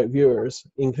it as remote viewers,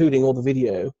 including all the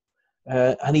video,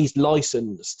 and he's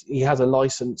licensed. He has a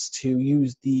license to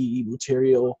use the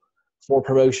material for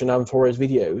promotion and for his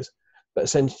videos. But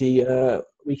essentially,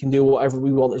 we can do whatever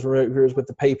we want as remote viewers with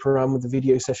the paper and with the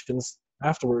video sessions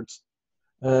afterwards.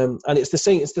 And it's the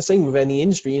same. It's the same with any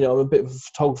industry. I'm a bit of a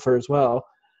photographer as well,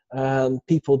 and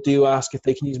people do ask if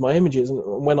they can use my images. And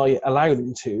when I allow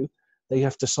them to, they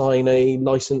have to sign a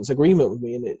license agreement with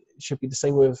me. And it should be the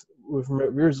same with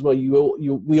remote viewers as well.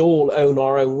 We all own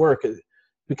our own work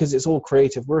because it's all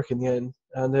creative work in the end.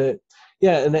 And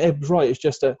and Ed was right.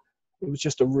 It was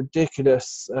just a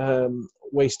ridiculous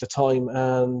waste of time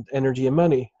and energy and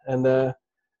money. And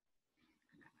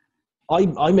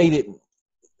I made it.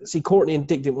 See, Courtney and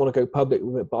Dick didn't want to go public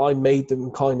with it, but I made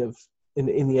them kind of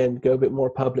in the end go a bit more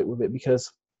public with it,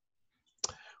 because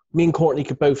me and Courtney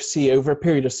could both see over a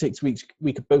period of 6 weeks,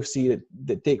 we could both see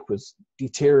that Dick was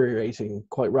deteriorating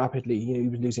quite rapidly. You know, he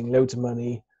was losing loads of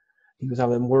money. He was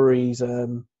having worries.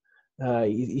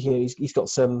 He's got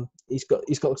some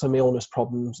illness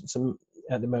problems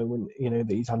at the moment. You know,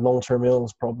 that he's had long-term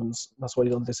illness problems. That's why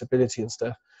he's on disability and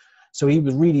stuff. So he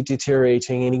was really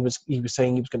deteriorating, and he was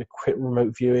saying he was going to quit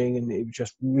remote viewing, and it was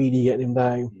just really getting him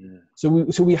down. Yeah.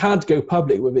 So we had to go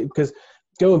public with it, because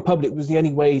going public was the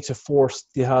only way to force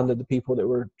the hand of the people that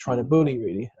were trying to bully,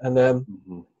 really. And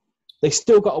they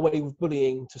still got away with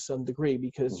bullying to some degree,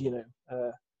 because you know,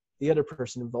 the other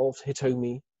person involved,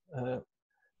 Hitomi,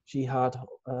 she had,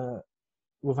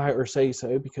 without her say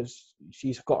so, because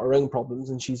she's got her own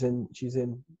problems and she's in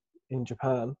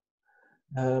Japan.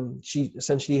 She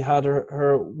essentially had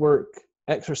her work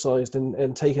exercised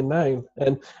and taken down,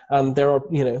 and there are,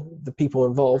 you know, the people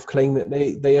involved claim that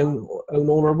they own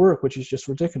all her work, which is just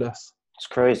ridiculous. It's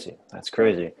crazy. That's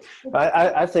crazy.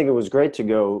 I think it was great to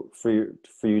go for you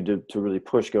to really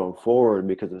push going forward,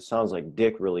 because it sounds like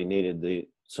Dick really needed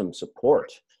some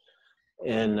support.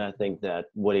 And I think that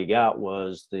what he got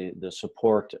was the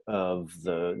support of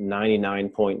the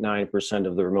 99.9%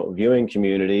 of the remote viewing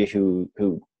community who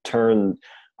turned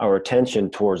our attention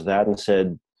towards that and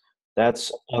said,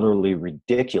 that's utterly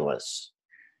ridiculous.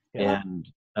 Yeah. And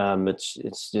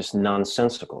it's just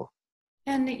nonsensical.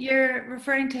 And you're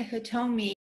referring to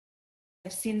Hitomi.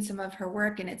 I've seen some of her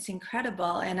work and it's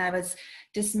incredible. And I was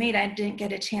dismayed. I didn't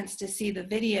get a chance to see the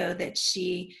video that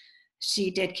she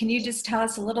did. Can you just tell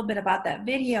us a little bit about that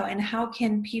video, and how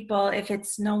can people, if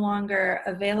it's no longer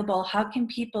available, how can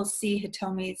people see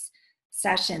Hitomi's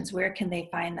sessions? Where can they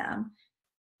find them?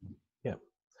 Yeah.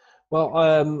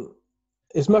 Well,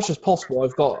 as much as possible,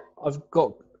 I've got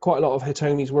quite a lot of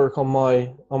Hitomi's work on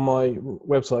my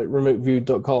website,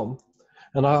 remoteview.com.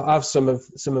 And I have some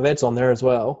of Ed's on there as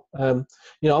well. You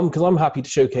know, because I'm happy to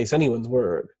showcase anyone's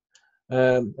work.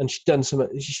 And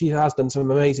she has done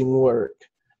some amazing work.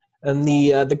 And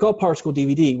the God Particle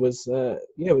DVD was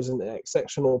an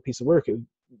exceptional piece of work. It was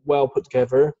well put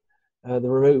together. The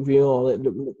remote view on it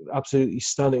looked absolutely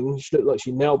stunning. She looked like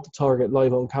she nailed the target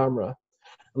live on camera.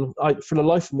 And for the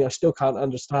life of me, I still can't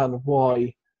understand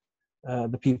why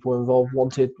the people involved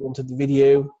wanted the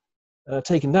video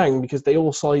taken down, because they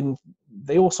all signed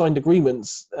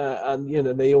agreements, and you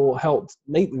know, they all helped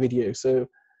make the video. So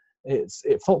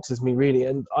it foxes me really.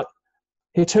 And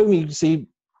Hitomi, you see,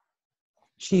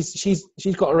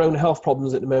 she's got her own health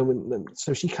problems at the moment, and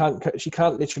so she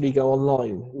can't literally go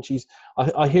online. And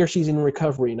I hear she's in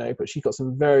recovery now, but she's got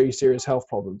some very serious health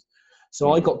problems.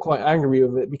 So I got quite angry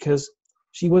with it, because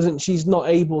she's not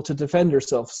able to defend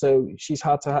herself. So she's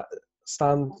had to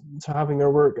stand to having her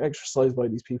work exercised by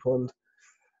these people, and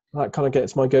that kind of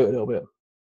gets my goat a little bit.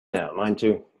 Yeah, mine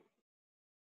too.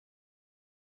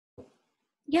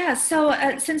 Yeah, so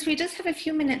since we just have a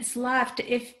few minutes left,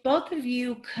 if both of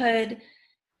you could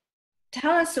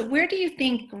tell us, where do you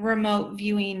think remote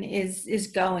viewing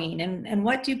is going, and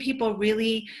what do people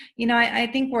really, you know, I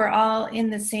think we're all in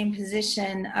the same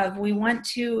position of, we want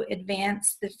to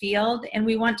advance the field and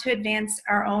we want to advance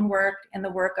our own work and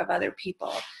the work of other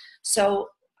people. So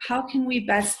how can we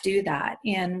best do that,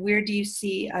 and where do you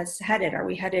see us headed? Are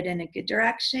we headed in a good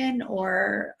direction,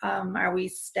 or are we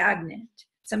stagnant?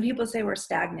 Some people say we're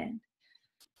stagnant.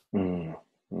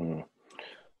 Who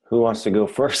wants to go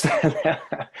first?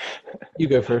 You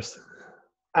go first.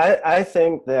 I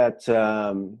think that,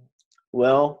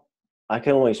 well, I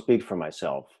can only speak for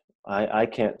myself. I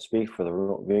can't speak for the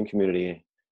remote viewing community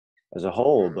as a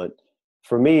whole, but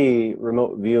for me,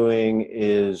 remote viewing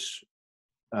is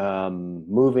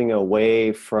moving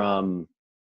away from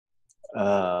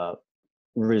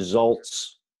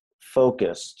results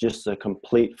focus, just a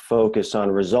complete focus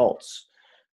on results,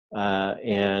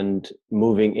 and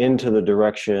moving into the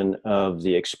direction of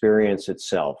the experience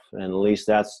itself. And at least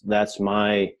that's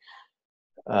my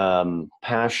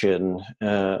passion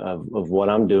of what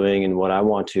I'm doing, and what I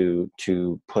want to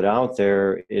put out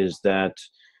there is that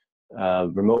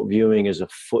remote viewing is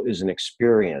an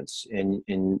experience,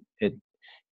 and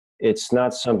it's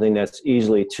not something that's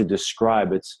easily to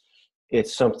describe.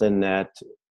 It's something that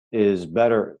is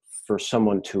better for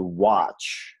someone to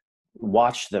watch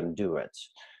them do it,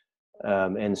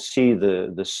 and see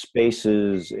the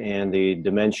spaces and the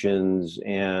dimensions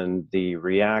and the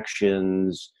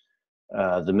reactions,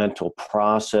 the mental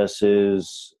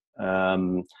processes.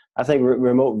 I think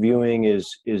remote viewing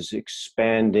is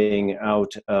expanding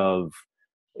out of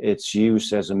its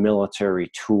use as a military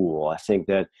tool. I think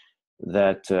that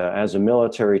as a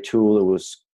military tool, it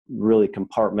was really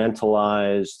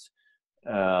compartmentalized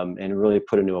and really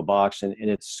put into a box, and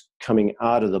it's coming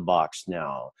out of the box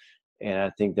now. And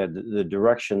I think that the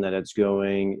direction that it's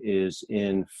going is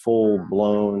in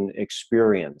full-blown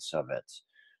experience of it,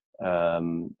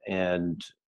 and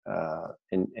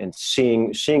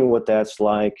seeing what that's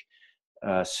like,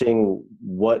 seeing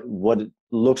what it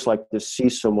looks like to see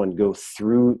someone go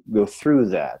through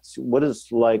that. What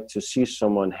it's like to see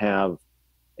someone have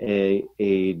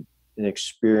an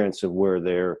experience of where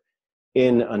they're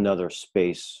in another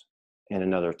space and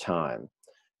another time.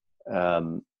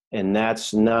 And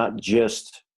that's not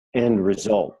just end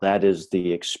result. That is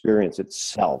the experience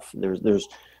itself. There's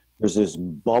this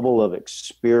bubble of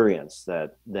experience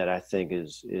that I think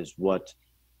is what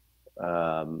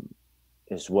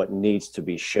needs to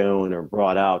be shown or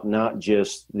brought out, not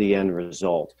just the end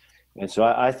result. And so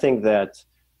I think that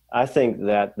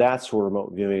that's where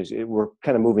remote viewing is. We're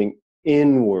kind of moving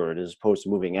inward as opposed to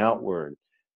moving outward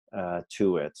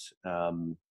to it,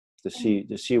 to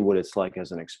see what it's like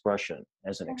as an expression,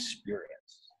 as an experience.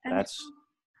 And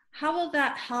how will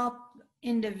that help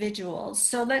individuals?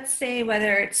 So let's say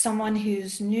whether it's someone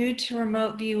who's new to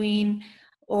remote viewing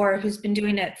or who's been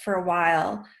doing it for a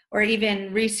while, or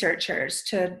even researchers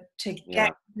to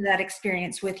get that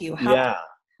experience with you. How does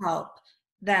it help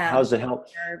them? How does it help?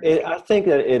 I think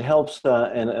that it helps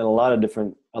in a lot of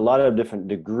different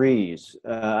degrees.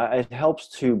 It helps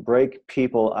to break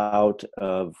people out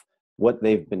of what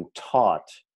they've been taught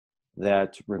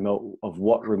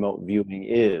what remote viewing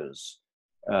is.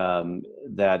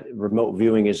 That remote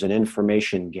viewing is an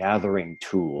information gathering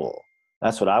tool.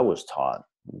 That's what I was taught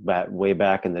way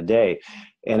back in the day.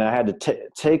 And I had to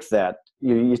take that,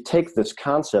 you take this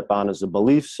concept on as a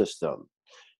belief system.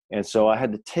 And so I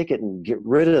had to take it and get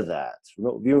rid of that.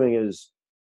 Remote viewing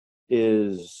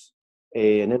is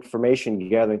an information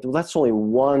gathering tool. That's only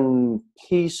one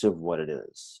piece of what it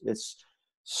is. It's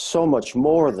so much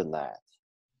more than that.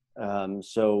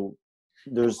 So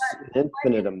there's an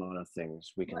infinite amount of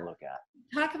things we can look at.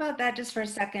 Talk about that just for a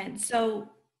second. So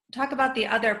talk about the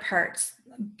other parts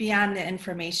beyond the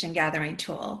information gathering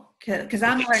tool, because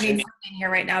I'm learning something here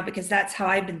right now, because that's how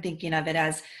I've been thinking of it,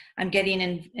 as I'm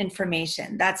getting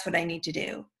information. That's what I need to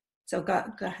do. So go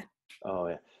ahead. Oh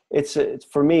yeah. It's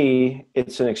for me,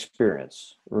 it's an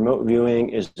experience. Remote viewing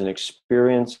is an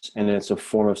experience, and it's a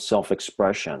form of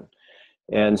self-expression.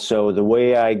 And so the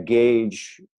way I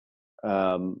gauge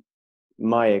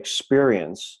my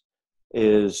experience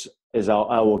is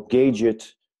I will gauge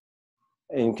it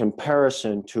in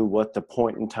comparison to what the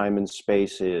point in time and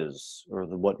space is, or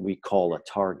what we call a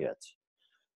target.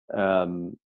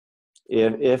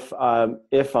 If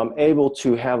I'm able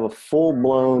to have a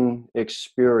full-blown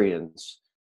experience,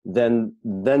 then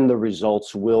the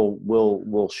results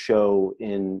will show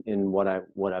in what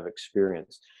I've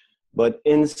experienced. But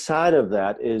inside of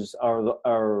that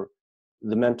are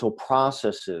the mental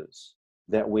processes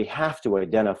that we have to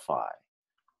identify.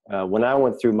 When I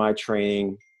went through my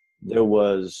training, there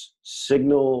was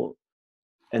signal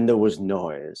and there was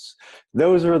noise.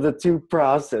 Those were the two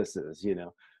processes,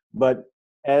 But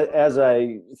as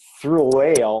I threw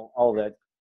away all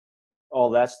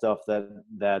that stuff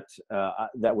that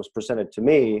was presented to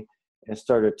me, and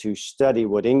started to study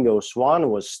what Ingo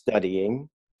Swann was studying,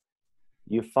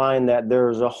 you find that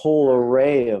there's a whole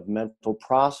array of mental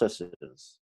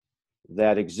processes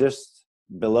that exist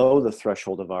below the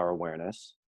threshold of our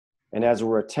awareness. And as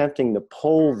we're attempting to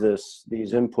pull these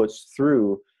inputs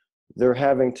through, they're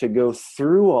having to go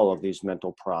through all of these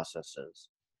mental processes.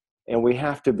 And we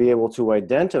have to be able to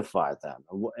identify them.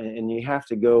 And you have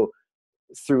to go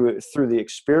through the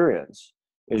experience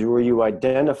is where you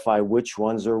identify which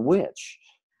ones are which.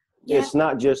 Yeah. It's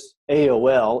not just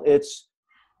AOL, it's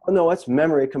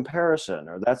memory comparison,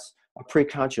 or that's a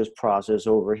preconscious process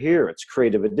over here. It's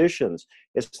creative additions.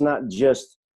 It's not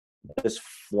just this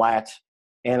flat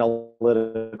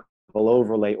analytical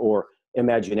overlay, or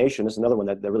imagination. This is another one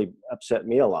that really upset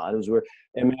me a lot, is where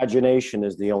imagination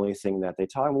is the only thing that they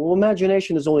talk about. Well,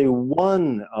 imagination is only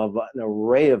one of an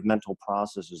array of mental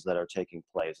processes that are taking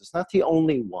place. It's not the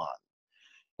only one.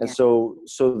 And so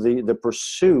the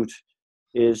pursuit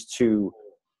is to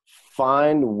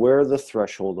find where the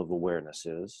threshold of awareness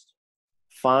is,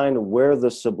 find where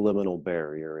the subliminal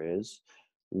barrier is,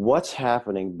 what's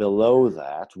happening below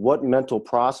that, what mental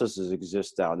processes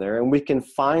exist down there, and we can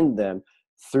find them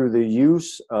through the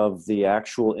use of the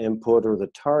actual input or the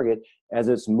target as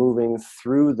it's moving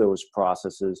through those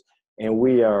processes, and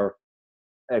we are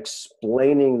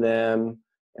explaining them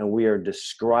and we are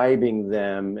describing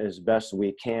them as best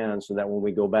we can, so that when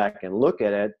we go back and look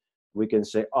at it, we can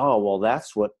say, oh, well,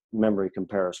 that's what memory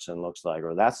comparison looks like,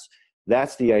 or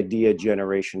that's the idea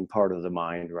generation part of the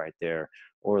mind right there,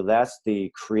 or that's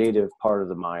the creative part of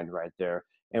the mind right there.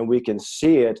 And we can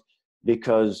see it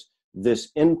because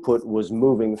this input was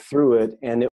moving through it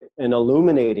and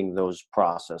illuminating those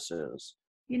processes.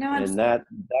 You know, and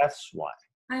that's why.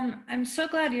 I'm so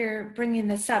glad you're bringing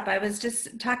this up. I was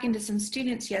just talking to some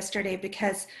students yesterday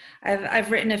because I've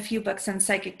written a few books on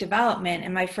psychic development,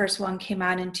 and my first one came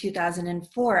out in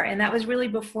 2004, and that was really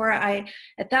before at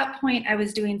that point I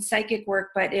was doing psychic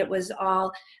work, but it was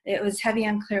heavy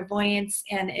on clairvoyance,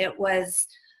 and it was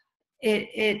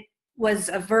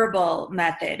a verbal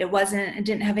method. It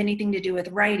didn't have anything to do with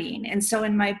writing. And so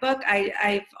in my book,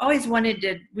 I've always wanted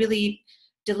to really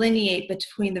delineate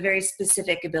between the very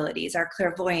specific abilities, our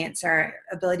clairvoyance, our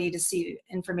ability to see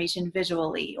information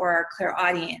visually, or our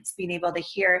clairaudience, being able to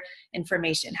hear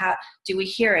information. How do we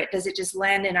hear it? Does it just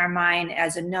land in our mind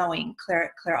as a knowing,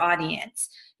 clairaudience?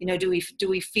 You know, do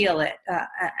we feel it?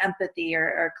 Empathy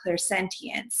or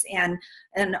clairsentience,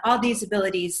 and all these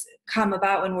abilities come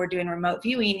about when we're doing remote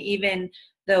viewing, even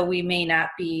though we may not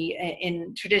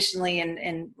be traditionally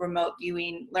in remote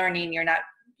viewing learning. You're not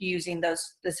using those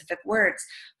specific words.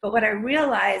 But what I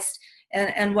realized,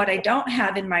 and what I don't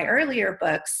have in my earlier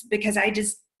books, because I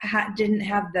just didn't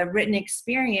have the written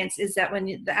experience, is that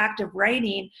when the act of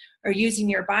writing or using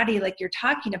your body like you're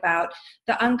talking about,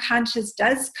 the unconscious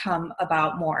does come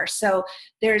about more. So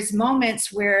there's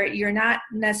moments where you're not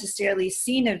necessarily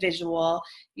seeing a visual,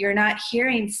 you're not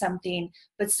hearing something,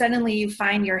 but suddenly you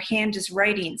find your hand just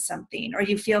writing something, or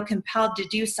you feel compelled to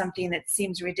do something that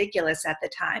seems ridiculous at the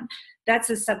time.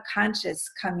 That's a subconscious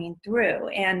coming through.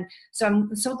 And so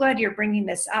I'm so glad you're bringing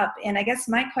this up. And I guess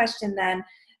my question then,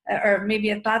 or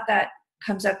maybe a thought that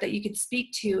comes up that you could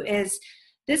speak to, is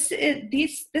this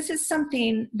is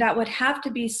something that would have to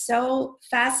be so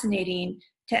fascinating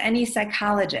to any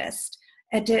psychologist,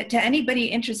 to anybody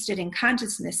interested in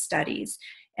consciousness studies.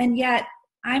 And yet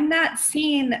I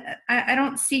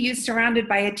don't see you surrounded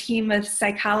by a team of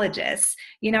psychologists.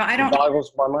 You know, I don't. It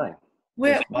boggles my mind.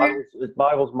 It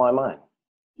boggles my mind.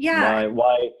 Yeah.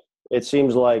 Why it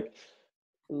seems like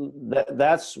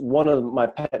that's one of my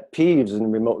pet peeves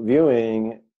in remote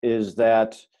viewing, is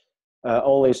that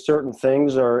only certain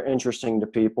things are interesting to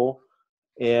people,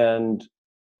 and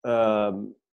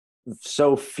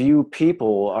so few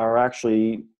people are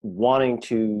actually wanting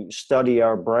to study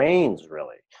our brains,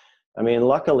 really. I mean,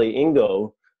 luckily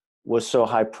Ingo was so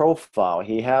high profile.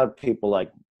 He had people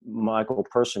like Michael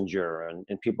Persinger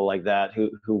and people like that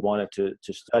who wanted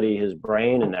to study his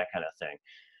brain and that kind of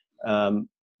thing.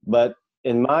 But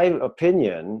in my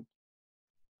opinion,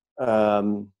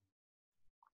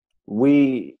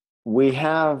 we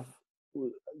have,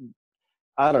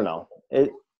 I don't know,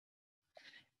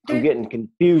 I'm getting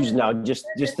confused now just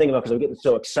thinking about, because I'm getting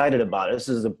so excited about it. This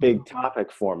is a big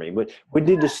topic for me. But we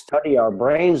need to study our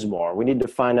brains more. We need to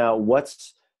find out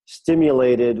what's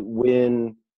stimulated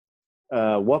when,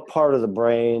 what part of the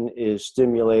brain is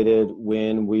stimulated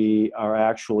when we are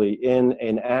actually in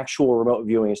an actual remote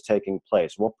viewing is taking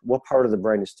place. What part of the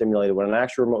brain is stimulated when an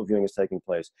actual remote viewing is taking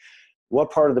place?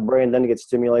 What part of the brain then gets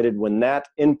stimulated when that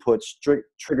input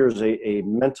triggers a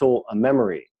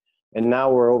memory? And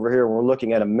now we're over here and we're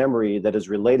looking at a memory that is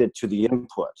related to the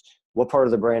input. What part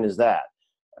of the brain is that?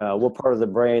 What part of the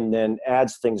brain then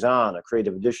adds things on, or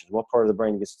creative additions? What part of the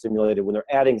brain gets stimulated when they're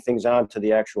adding things on to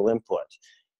the actual input?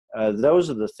 Those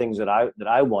are the things that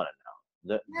I want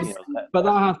to know. But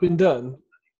that has been done.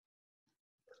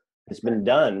 It's been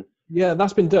done. Yeah,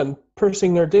 that's been done.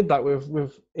 Persinger did that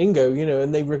with Ingo, you know,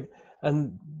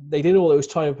 and they did all those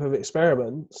type of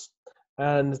experiments,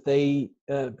 and they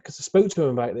because I spoke to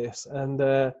him about this, and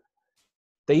they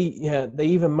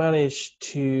even managed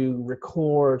to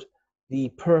record the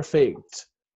perfect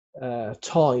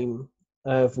time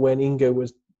of when Ingo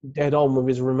was dead on with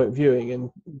his remote viewing and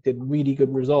did really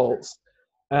good results.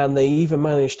 And they even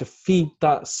managed to feed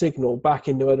that signal back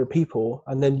into other people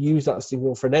and then use that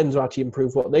signal for them to actually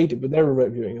improve what they did with their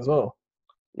remote viewing as well.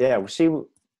 Yeah, we see.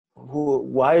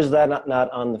 Why is that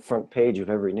not on the front page of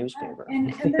every newspaper?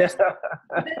 And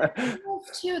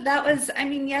too, that was, I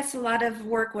mean, yes, a lot of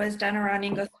work was done around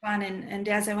Ingo Swann, and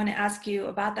Daz, I want to ask you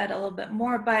about that a little bit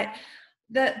more, but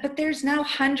there's now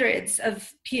hundreds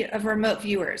of remote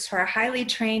viewers who are highly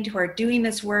trained, who are doing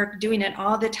this work, doing it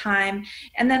all the time.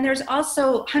 And then there's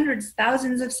also hundreds,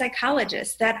 thousands of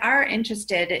psychologists that are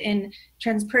interested in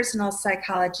transpersonal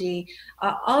psychology,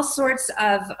 all sorts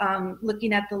of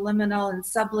looking at the liminal and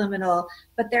subliminal,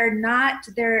 but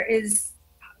there is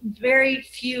very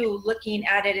few looking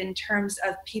at it in terms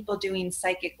of people doing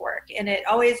psychic work. And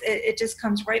it just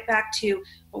comes right back to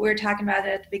what we were talking about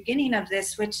at the beginning of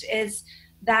this, which is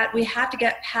that we have to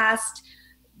get past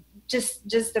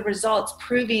just the results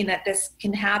proving that this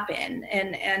can happen.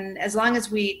 And as long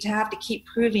as we have to keep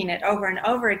proving it over and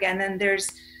over again, then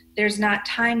there's not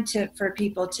time for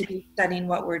people to be studying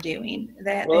what we're doing.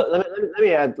 Let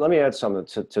me add something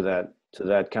to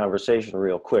that conversation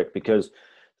real quick, because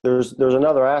there's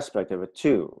another aspect of it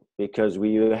too, because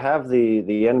we have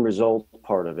the end result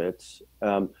part of it,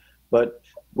 but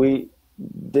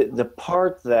the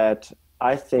part that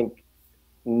I think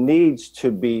needs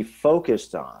to be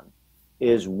focused on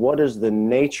is, what is the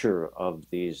nature of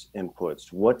these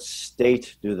inputs? What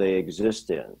state do they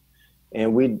exist in?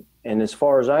 And as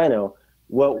far as I know,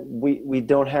 well, we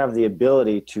don't have the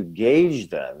ability to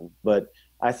gauge them, but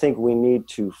I think we need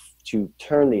to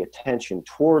turn the attention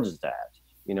towards that.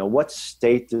 What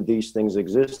state do these things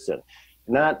exist in?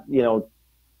 Not,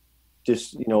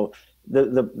 just,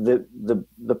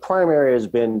 the primary has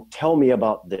been, tell me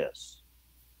about this,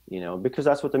 because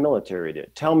that's what the military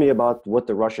did. Tell me about what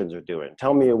the Russians are doing.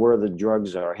 Tell me where the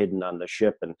drugs are hidden on the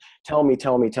ship, and tell me,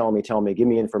 give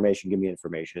me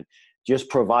information. Just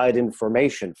provide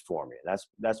information for me.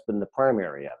 That's been the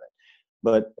primary of it.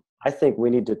 But I think we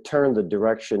need to turn the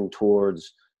direction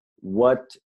towards,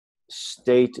 what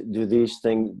state do these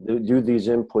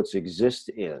inputs exist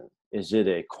in? Is it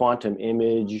a quantum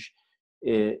image?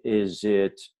 Is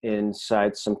it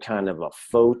inside some kind of a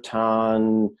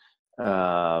photon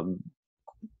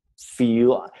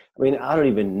feel? I mean, I don't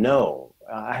even know.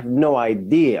 I have no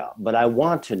idea, but I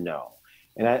want to know.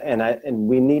 And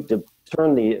we need to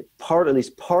turn at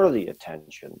least part of the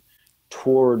attention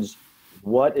towards,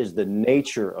 what is the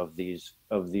nature of these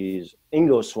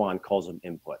Ingo Swann calls them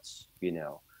inputs,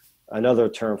 Another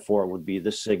term for it would be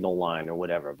the signal line or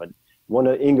whatever, but one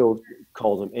of Ingo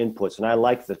calls them inputs, and I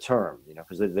like the term,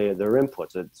 because they're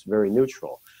inputs. It's very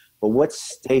neutral. But what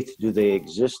state do they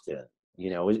exist in?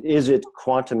 Is it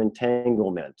quantum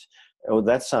entanglement? Oh,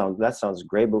 that sounds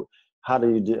great, but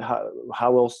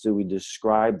how else do we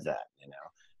describe that?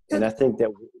 And I think that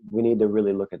we need to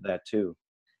really look at that too.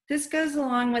 This goes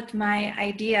along with my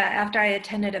idea. After I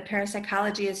attended a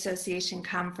Parapsychology Association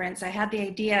conference, I had the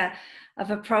idea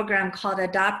of a program called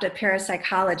Adopt a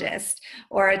Parapsychologist,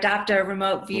 or Adopt a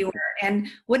Remote Viewer. And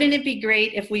wouldn't it be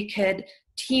great if we could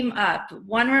team up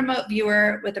one remote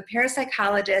viewer with a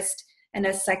parapsychologist and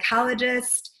a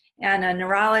psychologist and a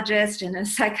neurologist and a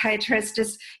psychiatrist,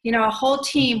 just, a whole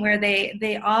team where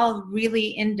they all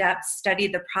really in-depth study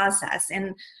the process.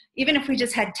 And even if we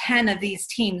just had 10 of these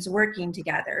teams working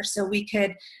together, so we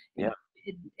could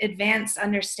advance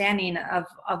understanding of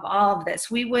all of this,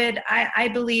 I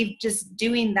believe just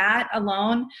doing that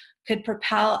alone could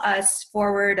propel us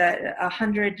forward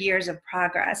 100 years of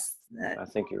progress. I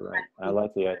think you're right. I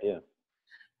like the idea.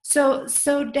 So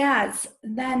Daz,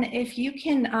 then if you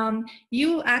can,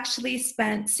 you actually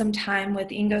spent some time with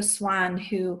Ingo Swann,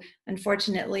 who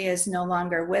unfortunately is no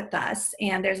longer with us.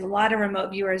 And there's a lot of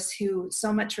remote viewers who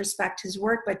so much respect his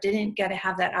work, but didn't get to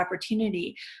have that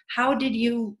opportunity. How did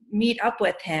you meet up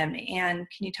with him? And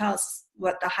can you tell us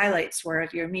what the highlights were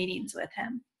of your meetings with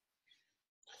him?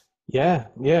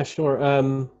 Yeah, sure.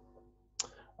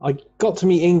 I got to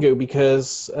meet Ingo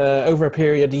because over a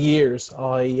period of years,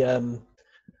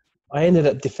 I ended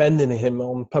up defending him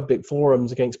on public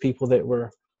forums against people that were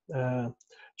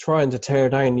trying to tear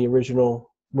down the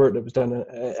original work that was done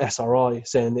at SRI,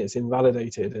 saying that it's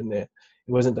invalidated and that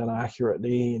it wasn't done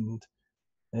accurately, and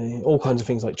all kinds of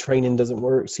things like training doesn't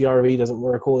work, CRV doesn't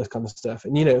work, all this kind of stuff.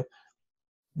 And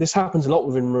this happens a lot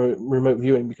within remote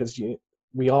viewing, because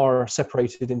we are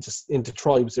separated into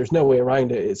tribes. There's no way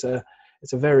around it. It's a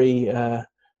very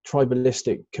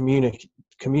tribalistic community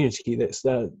that's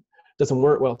doesn't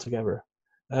work well together.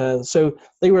 So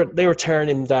they were tearing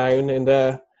him down,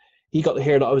 and he got to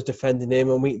hear that I was defending him,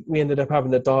 and we ended up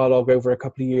having a dialogue over a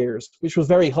couple of years, which was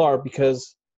very hard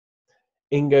because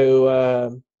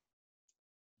Ingo,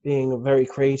 being a very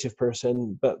creative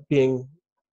person, but being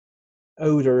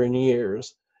older in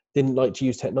years, didn't like to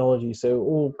use technology. So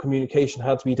all communication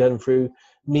had to be done through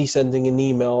me sending an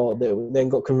email that then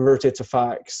got converted to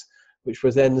fax, which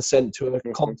was then sent to a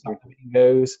contact of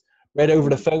Ingo's, read over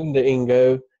the phone to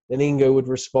Ingo, then Ingo would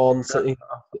respond. So, a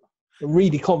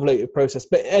really complicated process.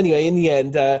 But anyway, in the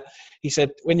end, he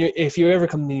said, if you ever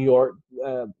come to New York,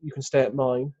 you can stay at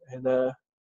mine, and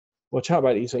we'll chat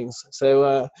about these things.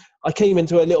 So I came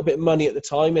into a little bit of money at the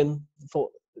time and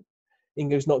thought,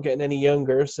 Ingo's not getting any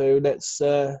younger, so let's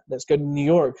go to New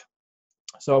York.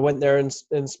 So I went there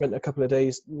and spent a couple of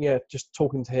days, just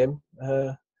talking to him.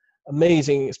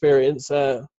 amazing experience,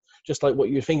 just like what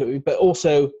you think it would be, but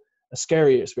also a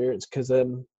scary experience because it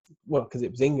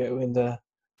was Ingo, and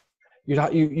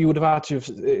you would have had to have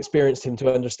experienced him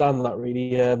to understand that,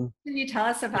 really. Can you tell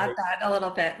us about that a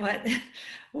little bit?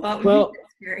 What Well,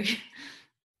 scary?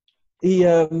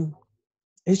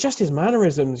 It's just his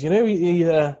mannerisms,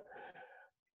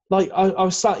 like I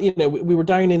was sat, we were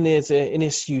down in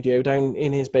his studio, down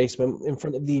in his basement, in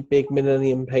front of the big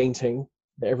Millennium painting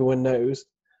that everyone knows.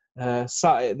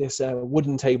 Sat at this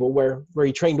wooden table where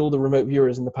he trained all the remote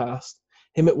viewers in the past.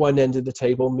 Him at one end of the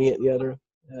table, me at the other.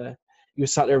 He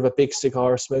was sat there with a big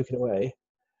cigar, smoking away.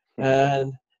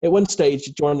 And at one stage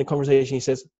during the conversation, he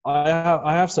says,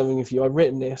 I have something for you. I've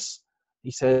written this.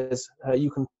 He says,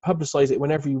 you can publicize it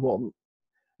whenever you want.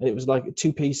 And it was like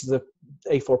 2 pieces of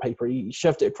A4 paper. He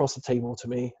shoved it across the table to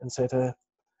me and said,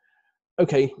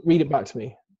 okay, read it back to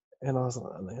me. And I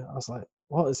was like,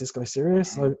 what, is this guy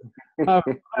serious? I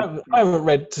haven't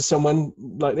read to someone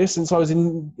like this since I was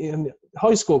in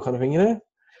high school, kind of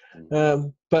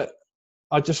thing, but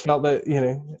I just felt that,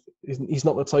 he's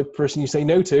not the type of person you say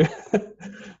no to.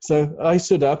 So I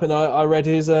stood up and I read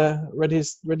his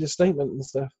statement and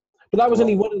stuff. But that was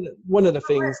only one of the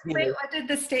things. What did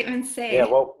the statement say? Yeah,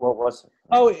 what was it?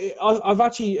 Oh,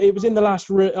 it was in the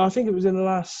last. I think it was in the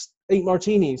last 8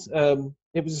 martinis.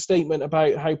 It was a statement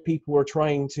about how people were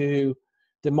trying to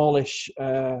demolish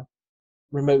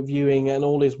remote viewing and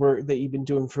all his work that he'd been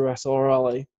doing through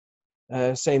SRI,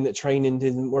 saying that training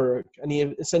didn't work. And he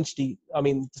essentially,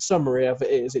 the summary of it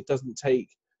is, it doesn't take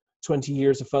 20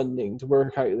 years of funding to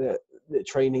work out that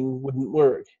training wouldn't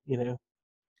work.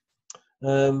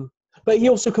 But he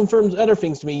also confirmed other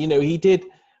things to me. He did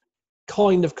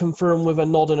kind of confirm with a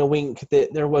nod and a wink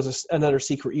that there was another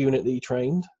secret unit that he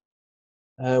trained,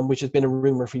 which has been a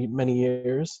rumor for many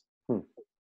years.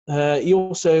 He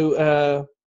also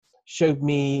showed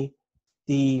me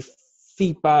the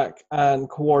feedback and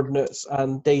coordinates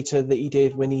and data that he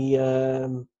did when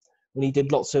he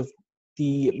did lots of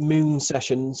the moon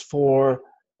sessions for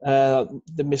the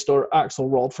Mr.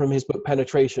 Axelrod from his book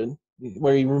Penetration,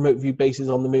 where he remote viewed bases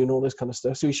on the moon, all this kind of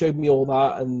stuff. So he showed me all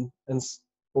that and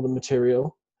all the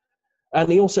material. And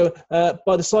he also,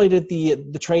 by the side of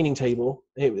the training table,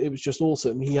 it was just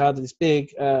awesome. He had this big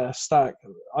stack,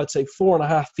 I'd say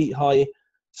 4.5 feet high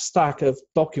stack of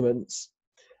documents.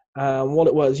 What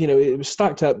it was, it was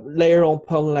stacked up layer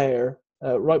upon layer,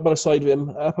 right by the side of him,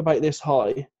 up about this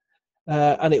high.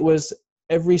 And it was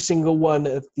every single one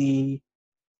of the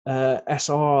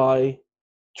SRI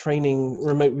training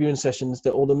remote viewing sessions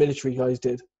that all the military guys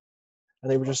did. And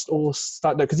they were just all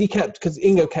stacked up because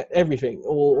Ingo kept everything,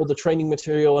 all the training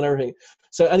material and everything.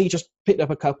 So, and he just picked up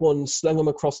a couple and slung them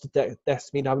across the desk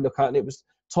for me to have a look at. And it was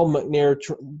Tom McNair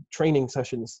training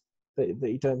sessions that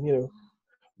he'd done,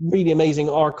 really amazing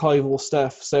archival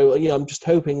stuff. So, I'm just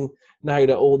hoping now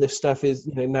that all this stuff is,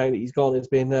 now that he's gone, it's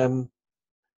been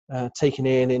taken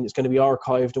in and it's going to be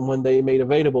archived and one day made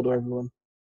available to everyone.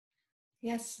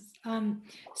 Yes.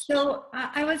 So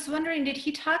I was wondering, did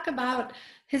he talk about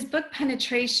his book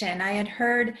Penetration? I had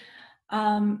heard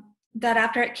that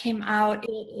after it came out,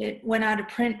 it went out of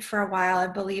print for a while. I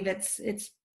believe it's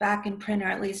back in print, or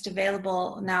at least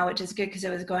available now, which is good because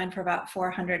it was going for about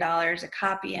 $400 a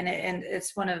copy. And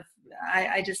it's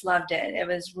I just loved it. It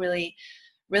was really,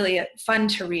 really fun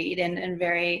to read and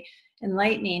very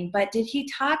enlightening. But did he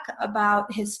talk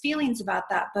about his feelings about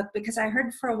that book? Because I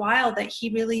heard for a while that he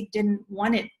really didn't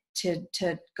want it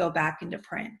to go back into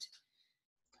print.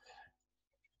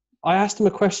 I asked him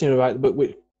a question about the book,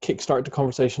 which kickstarted the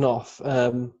conversation off.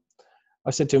 I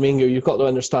said to him, Ingo, you've got to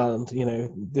understand,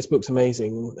 this book's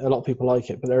amazing. A lot of people like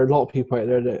it, but there are a lot of people out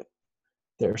there that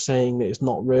are saying that it's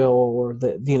not real, or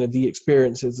that, the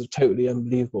experiences are totally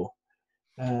unbelievable.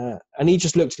 And he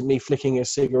just looked at me flicking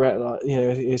his cigarette,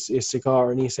 his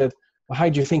cigar, and he said, well, how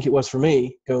do you think it was for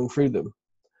me going through them?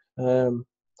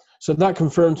 So that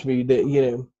confirmed to me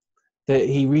that, that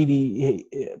he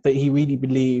really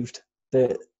believed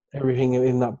that everything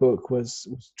in that book was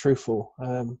truthful.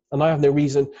 And I have no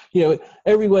reason,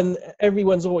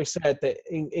 everyone's always said that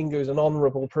Ingo's an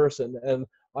honorable person, and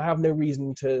I have no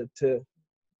reason to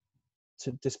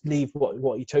disbelieve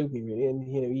what he told me, really. And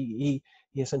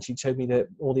he essentially told me that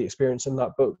all the experience in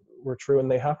that book were true and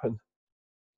they happened.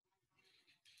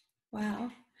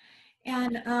 Wow.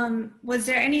 And was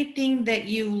there anything that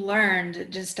you learned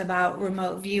just about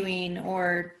remote viewing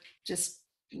or just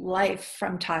life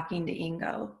from talking to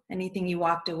Ingo? Anything you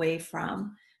walked away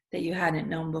from that you hadn't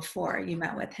known before you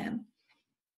met with him?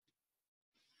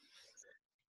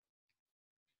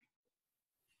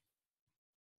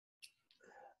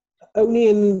 Only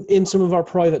in some of our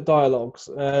private dialogues.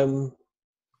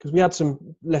 because we had some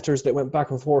letters that went back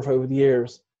and forth over the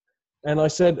years. And I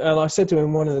said to him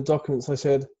in one of the documents, I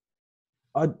said,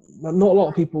 not a lot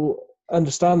of people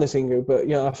understand this, Ingo, but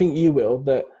yeah, I think you will,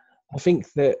 that I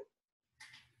think that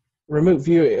remote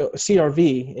viewing,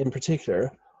 CRV in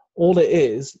particular, all it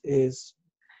is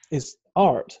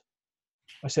art.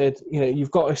 I said,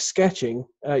 you've got us sketching,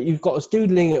 you've got us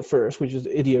doodling at first, which is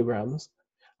ideograms.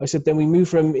 I said, then we move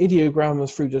from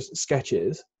ideograms through just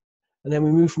sketches, and then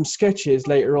we move from sketches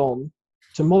later on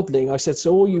to modeling. I said,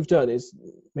 so all you've done is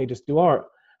made us do art.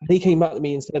 And he came back to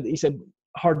me and said,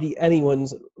 hardly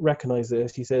anyone's recognized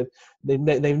this. He said, they've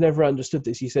never understood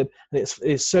this. He said, and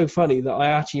it's so funny that I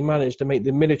actually managed to make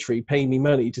the military pay me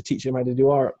money to teach them how to do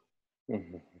art.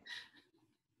 Mm-hmm.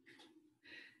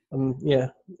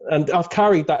 And I've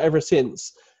carried that ever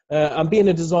since. And being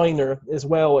a designer as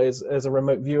well as a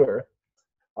remote viewer,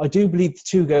 I do believe the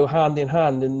two go hand in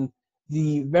hand. And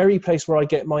the very place where I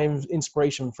get my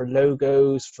inspiration for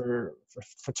logos, for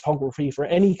photography, for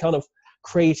any kind of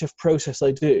creative process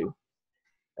I do,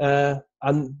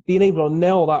 and being able to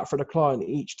nail that for the client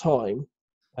each time,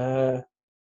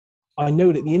 I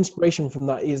know that the inspiration from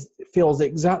that feels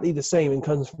exactly the same and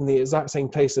comes from the exact same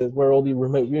place as where all the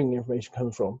remote viewing information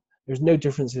comes from. There's no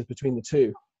differences between the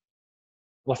two.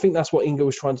 Well, I think that's what Ingo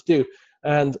was trying to do.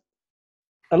 And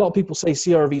a lot of people say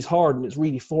CRV is hard and it's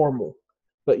really formal,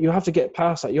 but you have to get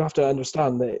past that. You have to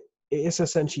understand that it's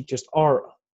essentially just art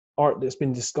that's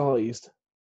been disguised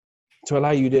to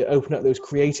allow you to open up those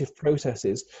creative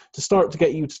processes, to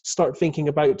get you to start thinking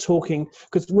about talking,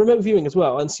 because remote viewing as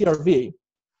well, and CRV,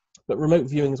 but remote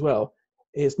viewing as well,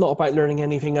 is not about learning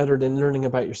anything other than learning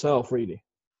about yourself, really.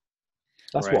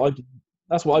 That's right.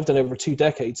 That's what I've done over 2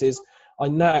 decades, is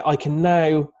I can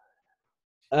now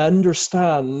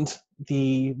understand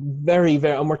the very,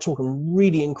 very, and we're talking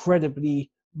really incredibly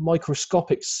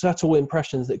microscopic, subtle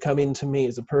impressions that come into me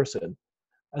as a person.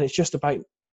 And it's just about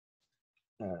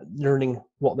learning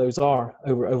what those are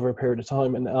over a period of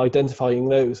time and identifying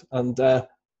those and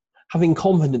having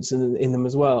confidence in them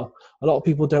as well. A lot of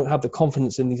people don't have the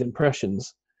confidence in these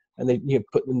impressions, and they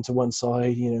put them to one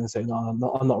side, and say, no,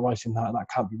 I'm not writing that. That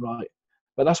can't be right.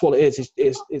 But that's what it is.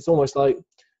 It's almost like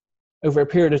over a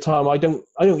period of time, I don't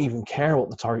even care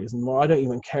what the target is anymore. I don't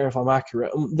even care if I'm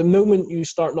accurate. The moment you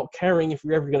start not caring if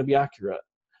you're ever going to be accurate,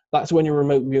 that's when your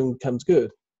remote viewing becomes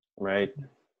good. Right.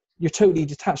 You're totally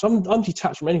detached. I'm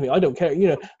detached from anything. I don't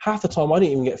care. Half the time I don't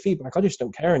even get feedback. I just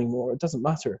don't care anymore. It doesn't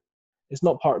matter. It's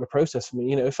not part of the process for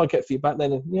me. If I get feedback,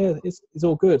 then it's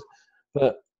all good.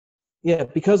 But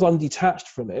because I'm detached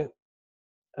from it,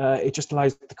 it just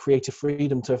allows the creative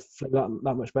freedom to flow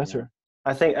that much better.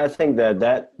 I think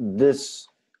that this,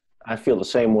 I feel the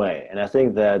same way, and I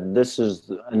think that this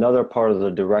is another part of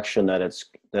the direction that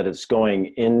it's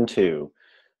going into.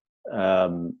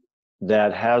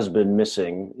 That has been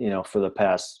missing, for the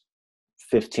past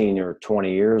 15 or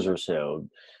 20 years or so,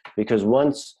 because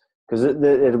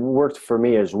it worked for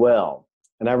me as well.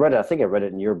 And I think I read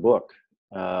it in your book,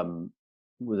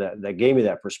 that gave me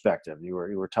that perspective. You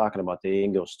were talking about the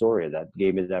Ingo story that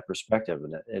gave me that perspective,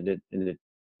 and it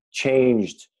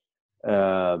changed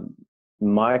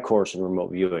my course in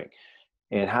remote viewing,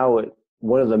 and how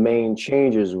one of the main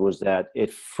changes was that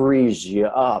it frees you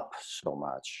up so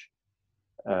much.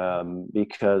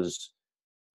 Because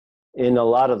in a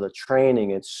lot of the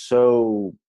training, it's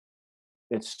so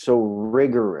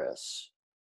rigorous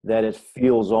that it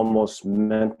feels almost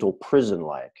mental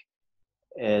prison-like,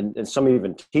 and some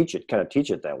even teach it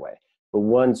that way. But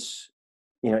once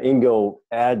Ingo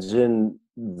adds in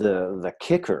the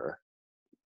kicker,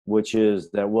 which is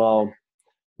that, well,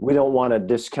 we don't want to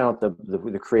discount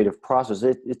the creative process.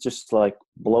 It just like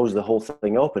blows the whole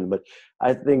thing open. But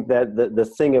I think that the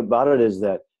thing about it is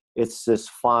that it's this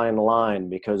fine line,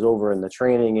 because over in the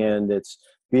training end, it's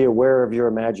be aware of your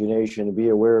imagination, be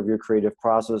aware of your creative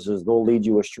processes. They'll lead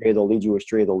you astray. They'll lead you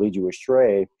astray. They'll lead you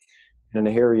astray. And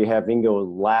here you have Ingo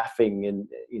laughing and,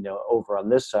 over on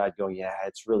this side going, yeah,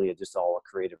 it's really just all a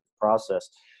creative process.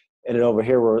 And then over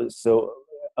here, we're so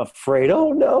afraid,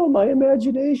 oh no, my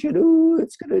imagination, ooh,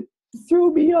 it's going to throw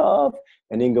me off.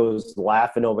 And Ingo's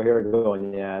laughing over here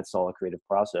going, yeah, it's all a creative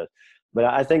process. But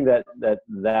I think that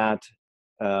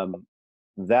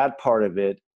part of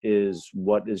it is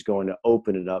what is going to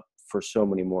open it up for so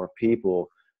many more people.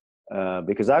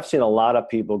 Because I've seen a lot of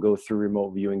people go through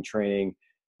remote viewing training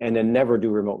and then never do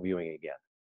remote viewing again.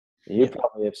 And you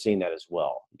probably have seen that as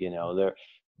well.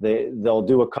 They'll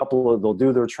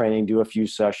do their training, do a few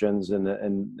sessions, and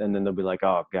then they'll be like,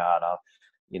 oh God,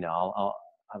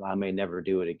 I may never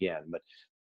do it again. But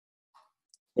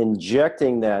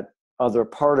injecting that other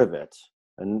part of it,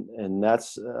 and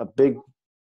that's a big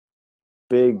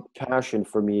big passion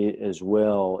for me as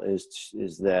well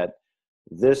is that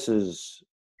this is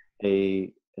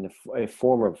a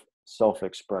form of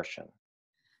self-expression.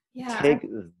 Yeah. Take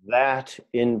that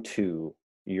into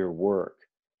your work,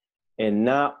 and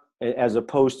not as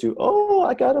opposed to, oh,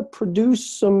 I got to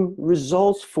produce some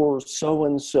results for so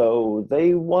and so.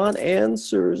 They want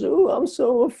answers. Oh, I'm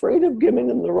so afraid of giving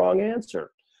them the wrong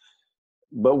answer.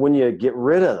 But when you get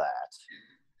rid of that,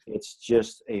 it's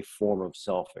just a form of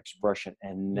self-expression,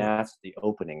 and that's the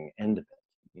opening end of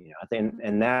it. You know, I think,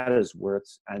 and that's where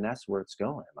it's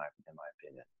going, in my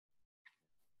opinion.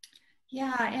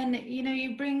 Yeah, and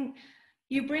you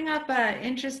bring up an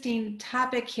interesting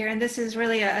topic here, and this is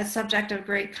really a subject of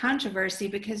great controversy,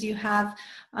 because you have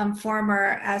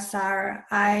former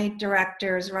SRI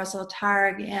directors Russell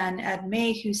Targ and Ed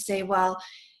May who say, well,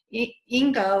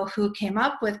 Ingo, who came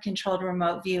up with controlled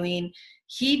remote viewing,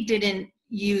 he didn't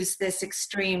use this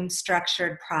extreme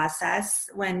structured process.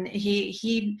 When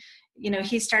he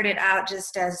started out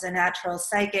just as a natural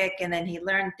psychic, and then he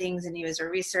learned things, and he was a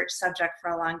research subject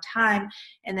for a long time,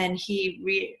 and then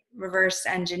he reverse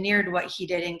engineered what he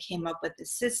did and came up with the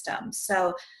system.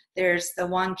 So there's the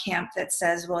one camp that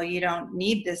says, well, you don't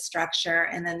need this structure,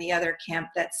 and then the other camp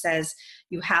that says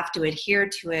you have to adhere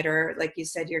to it, or like you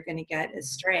said, you're going to get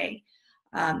astray.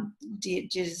 Do you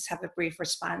just have a brief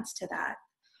response to that?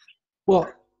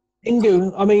 Well,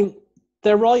 Ingo, I mean,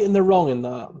 they're right and they're wrong in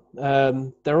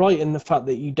that. They're right in the fact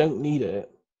that you don't need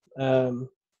it.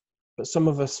 But some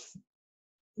of us,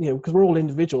 because we're all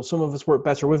individuals, some of us work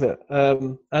better with it.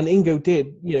 And Ingo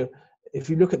did, if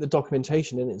you look at the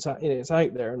documentation, and it's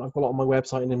out there, and I've got a lot on my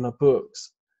website and in my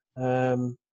books.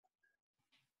 For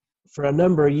a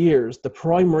number of years, the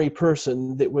primary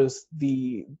person that was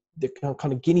the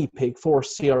kind of guinea pig for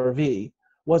CRV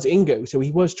was Ingo. So he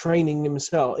was training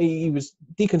himself. He was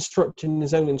deconstructing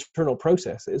his own internal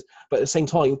processes, but at the same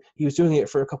time, he was doing it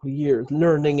for a couple of years,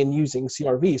 learning and using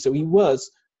CRV. So he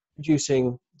was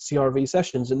producing CRV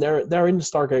sessions, and they're in the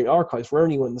Stargate archives for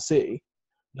anyone to see.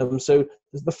 So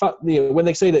the fact, when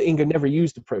they say that Ingo never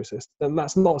used the process, then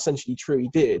that's not essentially true. He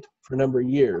did for a number of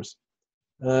years.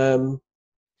 But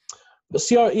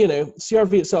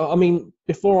CRV itself, I mean,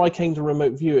 before I came to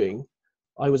remote viewing,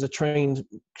 I was a trained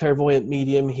clairvoyant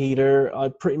medium healer. I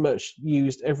pretty much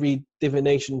used every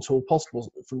divination tool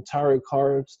possible, from tarot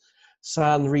cards,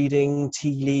 sand reading,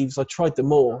 tea leaves. I tried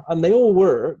them all, and they all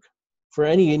work for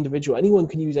any individual. Anyone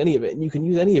can use any of it, and you can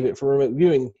use any of it for remote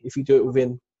viewing if you do it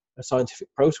within a scientific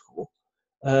protocol.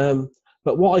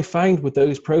 But what I found with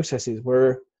those processes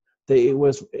were that it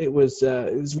was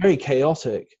very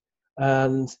chaotic,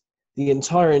 and the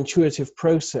entire intuitive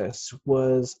process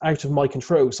was out of my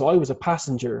control. So I was a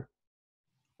passenger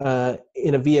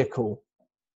in a vehicle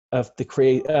of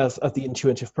the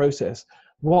intuitive process.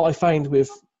 What I find with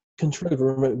controlled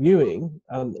remote viewing,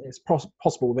 and it's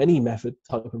possible with any method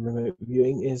type of remote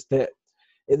viewing, is that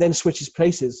it then switches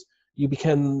places. You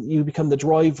become the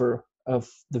driver of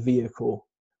the vehicle,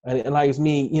 and it allows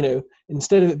me,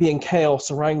 instead of it being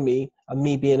chaos around me and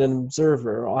me being an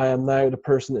observer, I am now the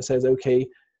person that says, okay,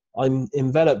 I'm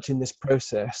enveloped in this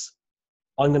process.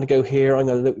 I'm going to go here, I'm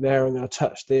going to look there, I'm going to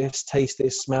touch this, taste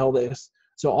this, smell this.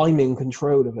 So I'm in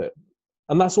control of it.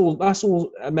 And that's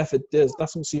all a method does.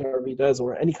 That's all CRV does,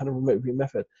 or any kind of remote view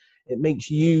method. It makes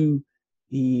you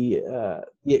the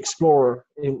explorer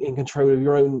in control of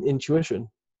your own intuition.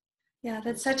 Yeah,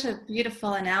 that's such a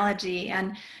beautiful analogy.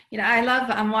 And,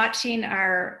 I'm watching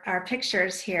our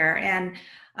pictures here, and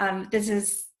this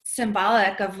is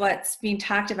symbolic of what's being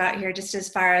talked about here, just as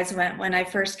far as when I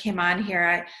first came on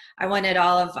here, I wanted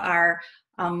all of our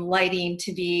lighting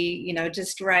to be,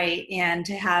 just right, and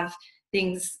to have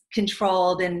things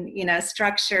controlled and,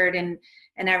 structured and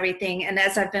everything. And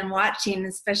as I've been watching,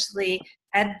 especially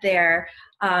Ed there,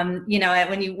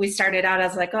 when we started out, I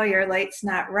was like, oh, your light's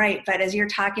not right. But as you're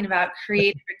talking about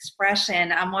creative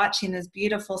expression, I'm watching this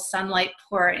beautiful sunlight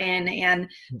pour in, and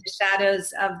the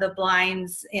shadows of the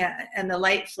blinds and the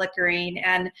light flickering.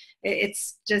 And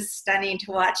it's just stunning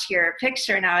to watch your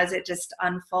picture now as it just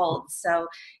unfolds. So,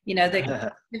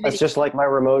 that's just like my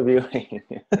remote viewing.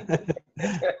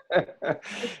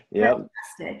 Yep.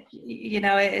 Fantastic.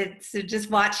 It's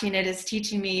just watching it is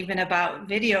teaching me even about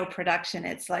video production.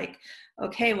 It's like,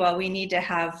 okay, well, we need to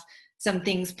have some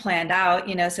things planned out,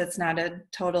 so it's not a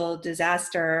total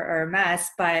disaster or mess,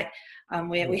 but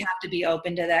we have to be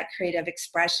open to that creative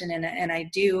expression. And I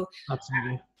do.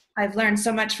 Absolutely. I've learned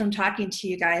so much from talking to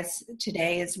you guys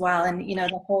today as well. And,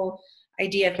 the whole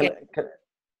idea of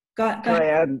Can I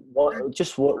add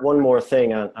one more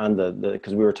thing on the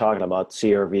because we were talking about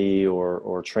CRV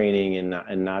or training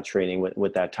and not training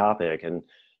with that topic, and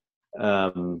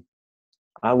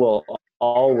I will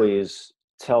always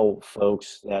tell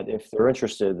folks that if they're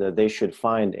interested, that they should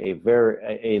find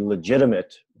a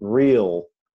legitimate, real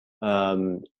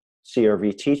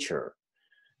CRV teacher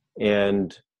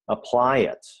and apply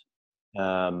it,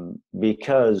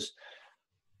 because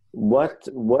what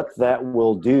that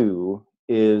will do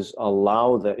is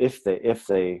allow that if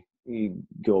they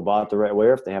go about the right way,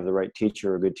 or if they have the right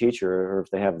teacher, or a good teacher, or if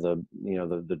they have the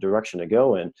the direction to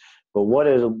go in. But what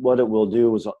it will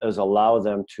do is allow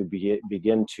them to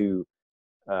begin to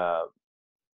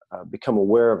become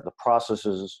aware of the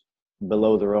processes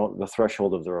below the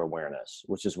threshold of their awareness,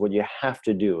 which is what you have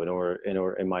to do in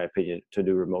order, in my opinion, to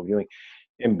do remote viewing,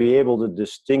 and be able to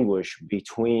distinguish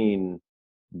between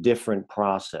different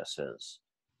processes.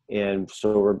 And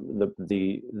so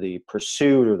the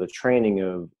pursuit or the training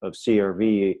of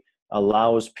CRV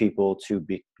allows people to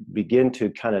begin to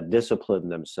kind of discipline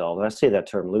themselves. And I say that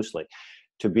term loosely,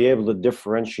 to be able to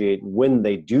differentiate when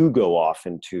they do go off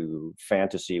into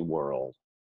fantasy world,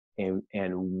 and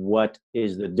what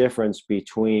is the difference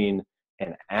between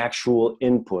an actual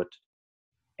input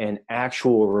and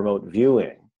actual remote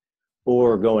viewing,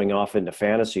 or going off into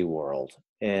fantasy world.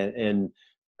 And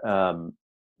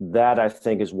that, I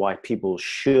think, is why people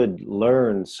should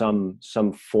learn some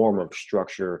form of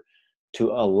structure to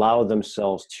allow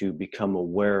themselves to become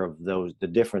aware of the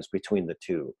difference between the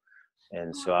two.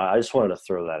 And so I just wanted to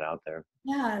throw that out there.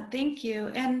 Yeah, thank you.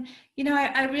 And,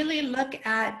 I really look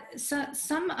at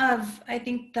some of, I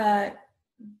think, the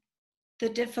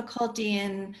difficulty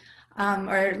in,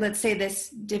 or let's say this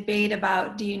debate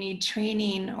about do you need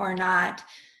training or not,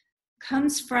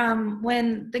 comes from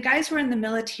when the guys were in the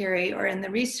military or in the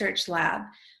research lab.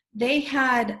 They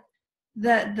had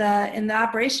in the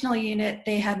operational unit,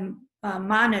 they had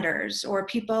monitors or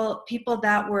people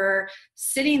that were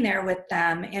sitting there with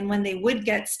them, and when they would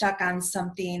get stuck on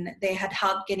something, they had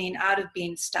help getting out of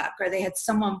being stuck, or they had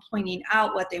someone pointing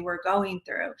out what they were going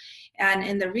through. And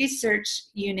in the research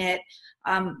unit,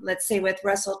 let's say with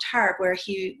Russell Targ, where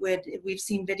we've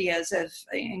seen videos of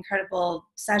incredible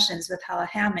sessions with Hella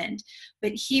Hammond,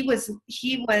 but he was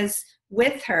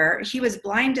with her. He was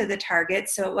blind to the target,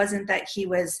 so it wasn't that he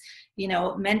was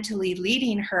mentally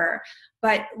leading her.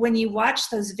 But when you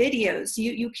watch those videos,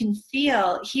 you can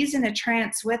feel he's in a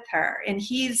trance with her, and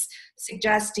he's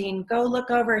suggesting, go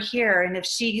look over here. And if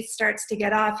she starts to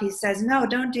get off, he says, no,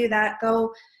 don't do that.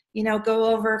 Go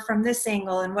over from this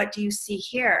angle, and what do you see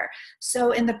here?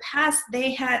 So in the past,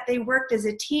 they worked as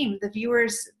a team. The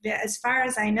viewers, as far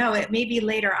as I know, it maybe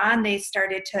later on they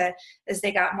started to, as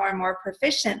they got more and more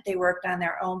proficient, they worked on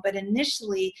their own. But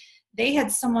initially, they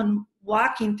had someone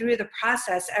walking through the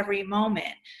process every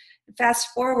moment. Fast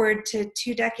forward to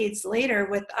 2 decades later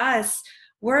with us,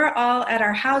 we're all at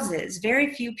our houses.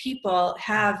 Very few people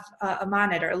have a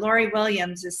monitor. Lori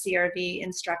Williams, a CRV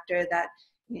instructor that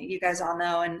you guys all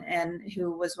know, and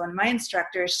who was one of my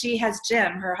instructors, she has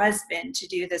Jim, her husband, to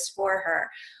do this for her.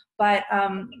 But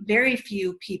very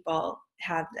few people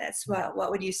have this.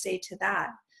 What would you say to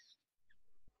that?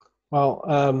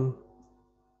 Well,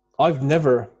 I've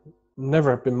never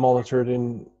been monitored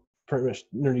in pretty much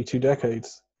nearly 2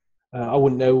 decades. I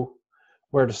wouldn't know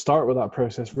where to start with that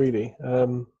process, really.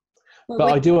 But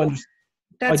I do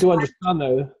understand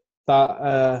though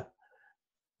that.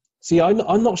 See,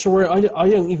 I'm not sure where. I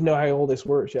don't even know how all this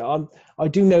works yet. I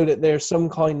do know that there's some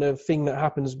kind of thing that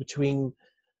happens between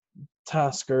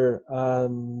tasker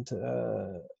and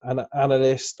an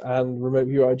analyst and remote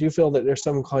viewer. I do feel that there's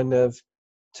some kind of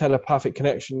telepathic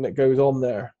connection that goes on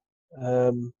there.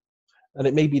 And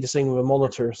it may be the same with a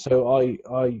monitor. So I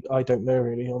don't know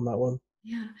really on that one.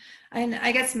 Yeah. And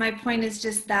I guess my point is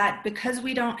just that because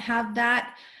we don't have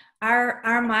that,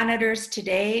 our monitors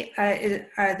today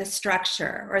are the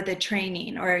structure or the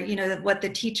training or, what the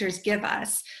teachers give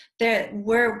us.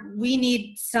 We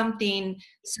need something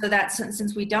so that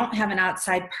since we don't have an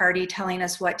outside party telling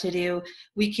us what to do,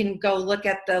 we can go look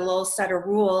at the little set of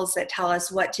rules that tell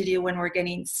us what to do when we're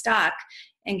getting stuck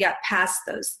and get past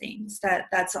those things.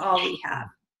 That's all we have.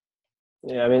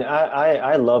 Yeah, I mean,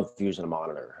 I love using a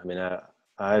monitor. I mean,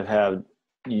 I've had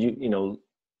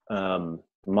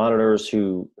monitors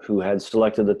who had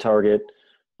selected the target,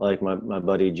 like my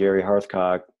buddy Jerry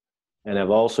Hearthcock, and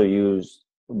I've also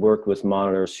worked with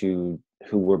monitors who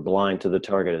were blind to the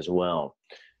target as well.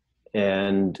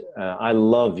 And I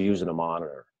love using a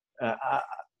monitor.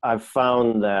 I've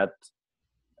found that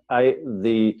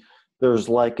there's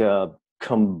like a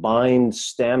combined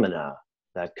stamina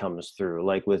that comes through.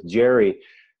 Like with Jerry,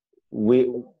 we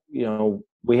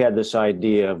had this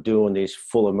idea of doing these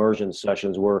full immersion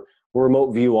sessions where we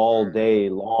remote view all day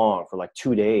long for like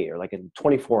 2 days or like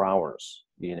 24 hours,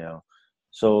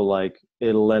 So like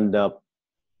it'll end up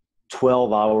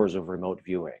 12 hours of remote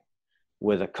viewing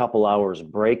with a couple hours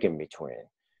break in between,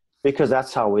 because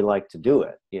that's how we like to do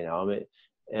it. I mean,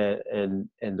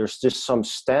 and there's just some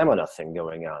stamina thing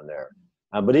going on there.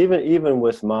 But even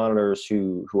with monitors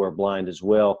who are blind as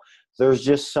well, there's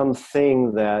just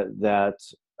something that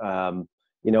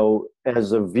as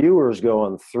the viewers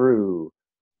going through,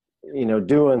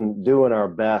 doing our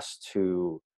best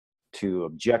to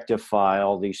objectify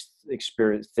all these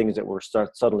things that we're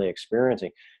suddenly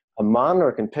experiencing. A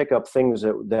monitor can pick up things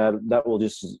that will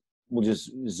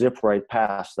just zip right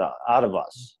past out of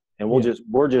us, and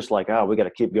we're just like, we got to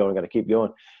keep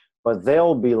going. But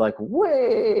they'll be like,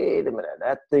 wait a minute,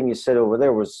 that thing you said over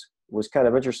there was kind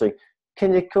of interesting.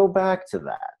 Can you go back to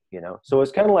that? So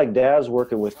it's kind of like Dad's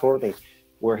working with Courtney,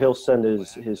 where he'll send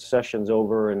his sessions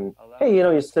over and, hey,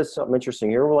 you said something interesting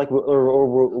here. We're like,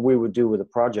 or we would do with a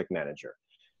project manager.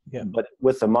 Yeah. But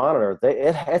with the monitor,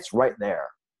 it's right there.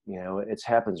 It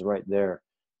happens right there.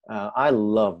 I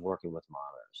love working with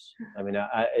monitors. I mean,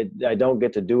 I don't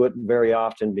get to do it very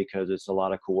often because it's a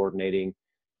lot of coordinating.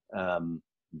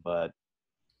 But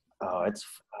I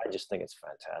just think it's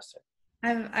fantastic.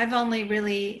 I've only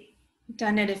really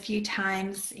done it a few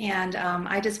times, and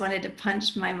I just wanted to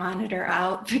punch my monitor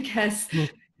out because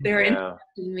they were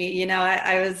interrupting me.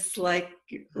 I was like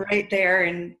right there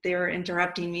and they were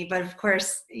interrupting me. But of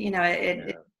course,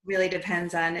 it really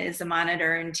depends on, is the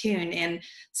monitor in tune? And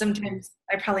sometimes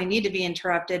I probably need to be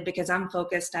interrupted because I'm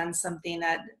focused on something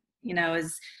that,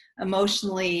 is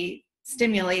emotionally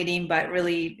stimulating, but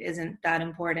really isn't that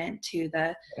important to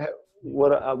the.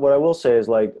 What I will say is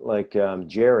like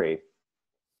Jerry,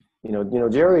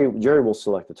 Jerry will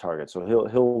select the target, so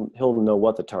he'll know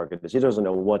what the target is. He doesn't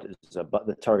know what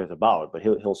the target's about, but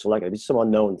he'll select it. It's some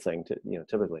unknown thing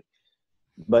typically.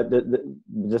 But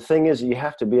the thing is, you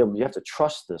have to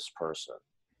trust this person.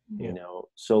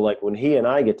 So like when he and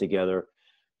I get together,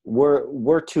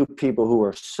 we're two people who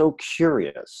are so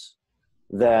curious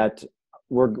that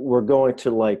we're going to,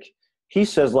 like, he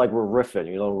says, like, we're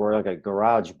riffing, we're like a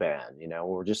garage band,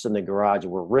 we're just in the garage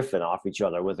and we're riffing off each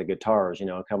other with the guitars,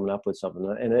 coming up with something.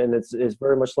 And it's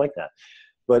very much like that.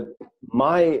 But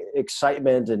my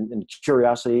excitement and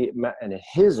curiosity and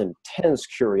his intense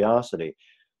curiosity,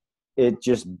 it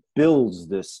just builds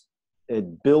this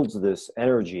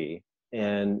energy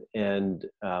and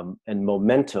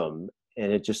momentum.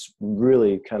 And it just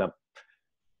really kind of,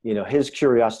 his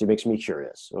curiosity makes me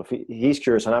curious. So if he's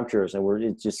curious and I'm curious, and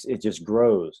it just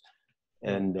grows,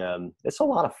 and it's a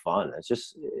lot of fun. It's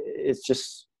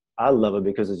just I love it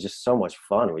because it's just so much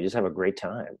fun. We just have a great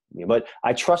time. But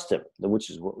I trust him, which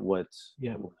is what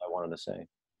I wanted to say.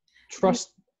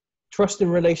 Trust in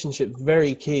relationships,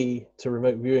 very key to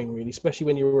remote viewing, really, especially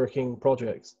when you're working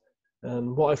projects.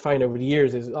 And what I find over the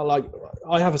years is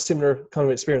I have a similar kind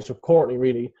of experience with Courtney.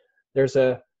 Really, there's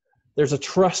a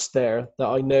trust there that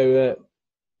I know that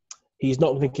he's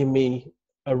not going to give me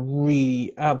a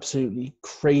really absolutely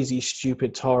crazy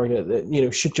stupid target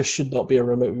that should not be a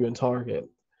remote viewing target,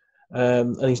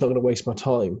 and he's not going to waste my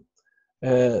time.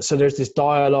 So there's this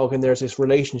dialogue and there's this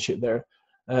relationship there,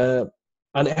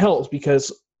 and it helps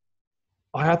because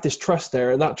I had this trust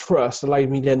there, and that trust allowed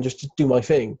me then just to do my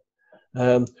thing.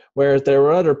 Whereas there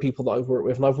are other people that I've worked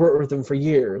with, and I've worked with them for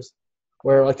years,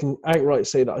 where I can outright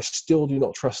say that I still do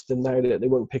not trust them now that they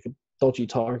won't pick a dodgy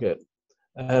target.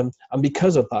 And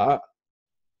because of that,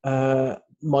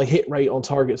 my hit rate on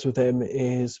targets with them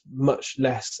is much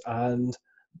less and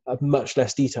much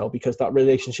less detail, because that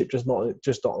relationship does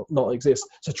not exist.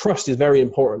 So trust is very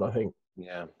important, I think.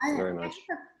 Yeah, very much.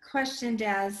 I have a question,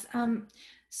 Daz.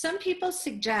 Some people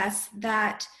suggest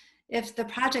that if the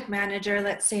project manager,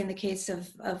 let's say in the case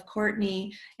of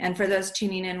Courtney, and for those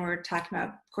tuning in, we're talking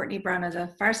about Courtney Brown of the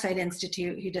Farsight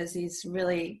Institute, who does these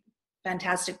really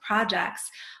fantastic projects,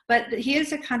 but he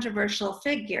is a controversial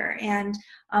figure. And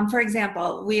for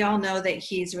example, we all know that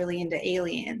he's really into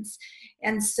aliens.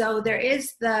 And so there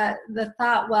is the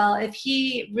thought, well, if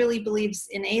he really believes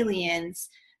in aliens,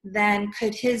 then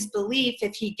could his belief,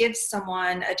 if he gives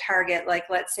someone a target, like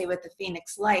let's say with the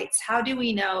Phoenix Lights, how do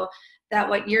we know that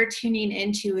what you're tuning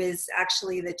into is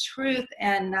actually the truth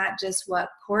and not just what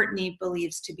Courtney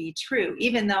believes to be true?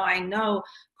 Even though I know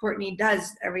Courtney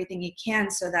does everything he can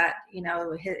so that,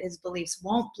 his beliefs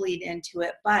won't bleed into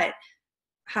it, but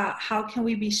how can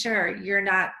we be sure you're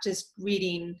not just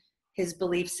reading his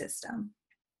belief system?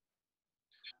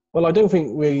 Well, I don't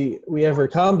think we ever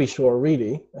can be sure,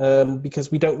 really,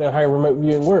 because we don't know how remote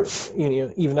viewing works.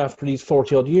 Even after these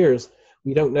 40 odd years,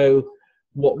 we don't know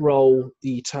what role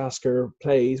the tasker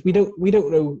plays. We don't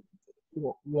know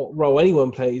what role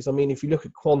anyone plays. I mean, if you look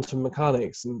at quantum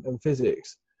mechanics and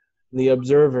physics, and the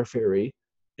observer theory,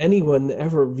 anyone that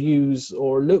ever views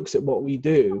or looks at what we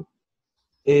do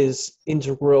is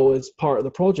integral as part of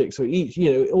the project. So each,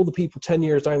 all the people 10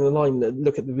 years down the line that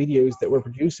look at the videos that we're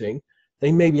producing,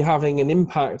 they may be having an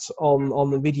impact on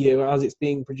the video as it's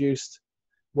being produced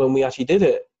when we actually did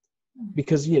it,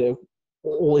 because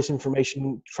all this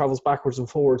information travels backwards and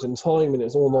forwards in time, and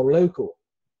it's all non-local.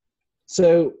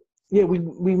 So yeah,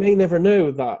 we may never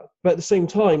know that, but at the same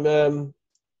time,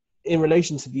 in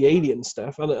relation to the alien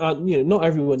stuff, and not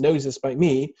everyone knows this about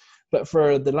me, but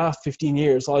for the last 15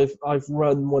 years, I've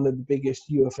run one of the biggest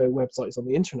UFO websites on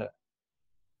the internet.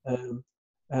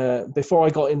 Before I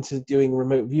got into doing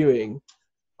remote viewing,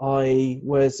 I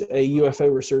was a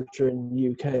UFO researcher in the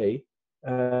UK.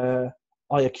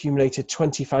 I accumulated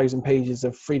 20,000 pages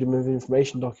of Freedom of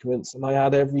Information documents, and I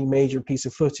had every major piece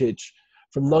of footage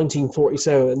from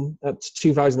 1947 up to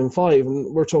 2005,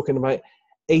 and we're talking about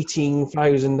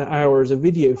 18,000 hours of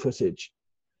video footage.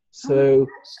 So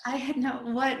I had can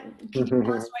you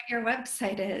tell us what your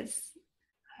website is?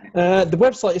 The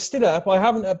website is still up. I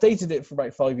haven't updated it for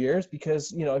about 5 years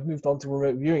because I've moved on to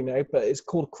remote viewing now, but it's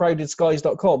called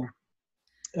crowdedskies.com.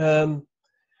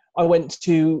 I went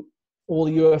to all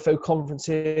the UFO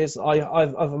conferences.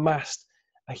 I've amassed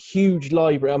a huge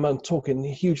library. I'm talking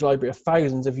a huge library of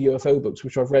thousands of UFO books,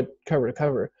 which I've read cover to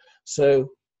cover.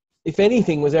 So if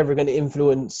anything was ever going to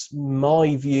influence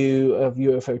my view of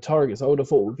UFO targets, I would have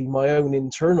thought it would be my own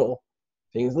internal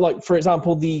things. Like, for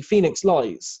example, the Phoenix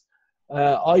Lights.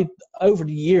 Over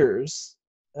the years,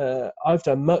 I've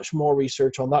done much more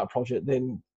research on that project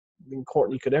than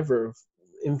Courtney could ever have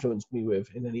influenced me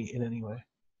with in any way.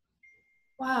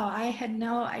 Wow, I had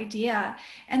no idea.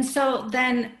 And so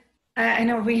then I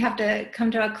know we have to come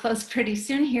to a close pretty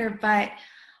soon here, but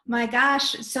my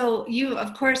gosh, so you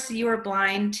were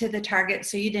blind to the target,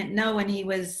 so you didn't know when he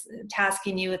was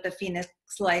tasking you with the Phoenix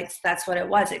Lights, that's what it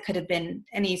was. It could have been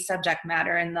any subject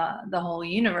matter in the whole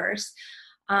universe.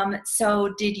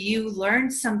 So did you learn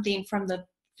something from the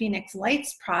Phoenix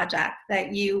Lights project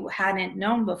that you hadn't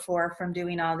known before from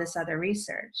doing all this other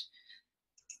research?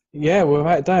 Yeah,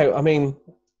 without doubt. I mean,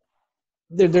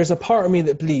 there's a part of me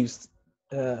that believes,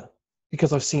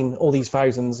 because I've seen all these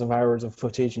thousands of hours of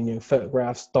footage and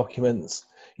photographs, documents.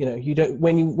 You don't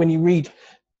when you read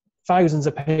thousands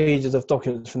of pages of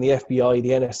documents from the FBI, the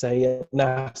NSA,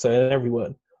 NASA, and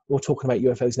everyone all talking about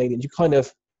UFOs and aliens, you kind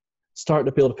of start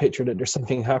to build a picture that there's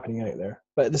something happening out there.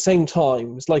 But at the same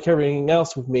time, it's like everything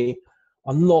else with me.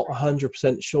 I'm not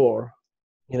 100% sure,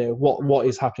 what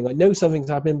is happening. I know something's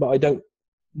happening, but I don't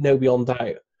know beyond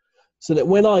doubt. So that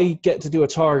when I get to do a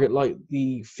target like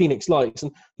the Phoenix Lights,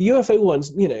 and the UFO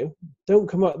ones, don't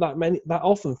come out that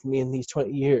often for me in these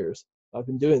 20 years I've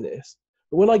been doing this.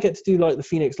 But when I get to do like the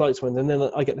Phoenix Lights ones, and then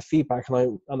I get the feedback,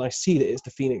 and I see that it's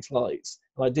the Phoenix Lights,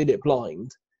 and I did it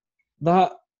blind,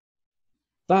 that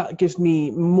gives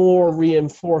me more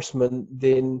reinforcement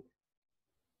than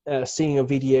seeing a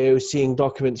video, seeing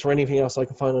documents, or anything else I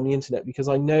can find on the internet, because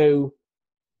I know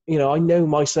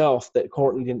myself that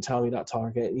Courtney didn't tell me that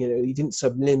target. He didn't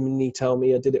subliminally tell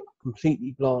me. I did it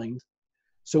completely blind.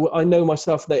 So I know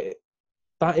myself that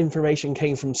information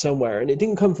came from somewhere, and it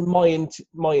didn't come from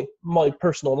my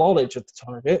personal knowledge of the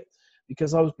target,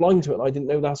 because I was blind to it. And I didn't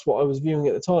know that's what I was viewing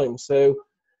at the time. So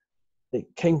it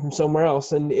came from somewhere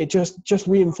else, and it just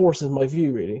reinforces my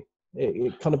view, really.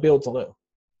 It kind of builds on it.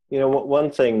 One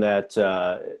thing that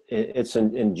it's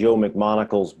in Joe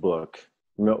McMonagle's book,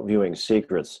 Remote Viewing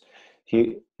Secrets.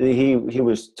 He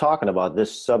was talking about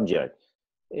this subject,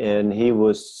 and he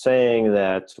was saying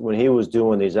that when he was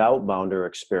doing these outbounder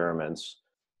experiments,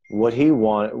 what he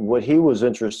was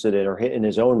interested in, or in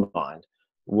his own mind,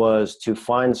 was to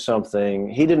find something.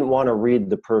 He didn't want to read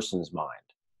the person's mind.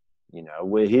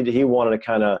 He wanted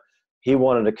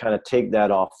to kind of take that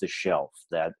off the shelf,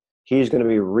 that he's going to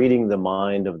be reading the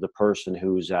mind of the person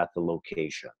who's at the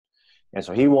location. And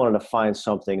so he wanted to find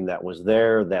something that was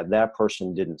there that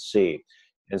person didn't see.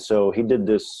 And so he did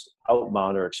this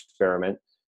outbounder experiment,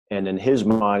 and in his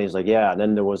mind, he's like, yeah, and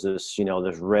then there was this,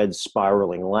 this red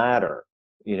spiraling ladder,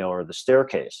 or the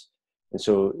staircase. And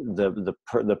so the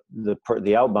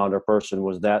outbounder person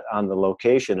was that on the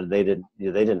location, and they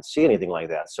didn't see anything like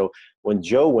that. So when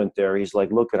Joe went there, he's like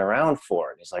looking around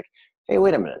for it. He's like, hey,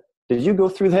 wait a minute, did you go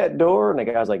through that door? And the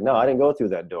guy's like, no, I didn't go through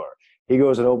that door. He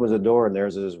goes and opens the door, and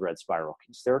there's this red spiral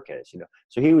staircase.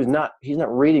 So he's not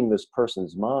reading this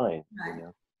person's mind.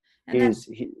 Right.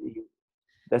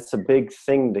 That's a big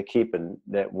thing to keep in,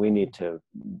 that we need to,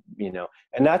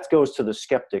 and that goes to the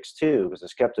skeptics too, because the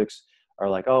skeptics are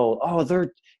like, oh,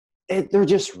 they're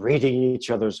just reading each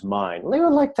other's mind. They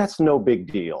were like, that's no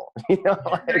big deal.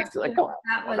 It's like, oh,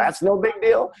 that's no big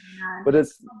deal. Yeah. But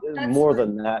it's That's more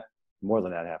than that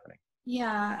happening.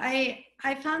 Yeah,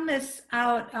 I found this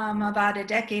out about a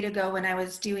decade ago when I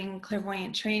was doing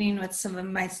clairvoyant training with some of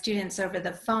my students over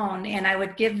the phone, and I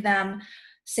would give them,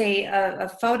 say, a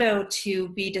photo to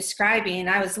be describing.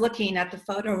 I was looking at the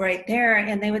photo right there,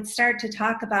 and they would start to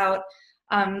talk about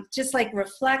just like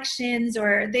reflections,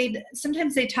 or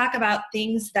sometimes they talk about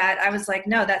things that I was like,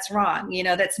 no, that's wrong,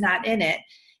 that's not in it.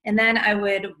 And then I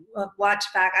would watch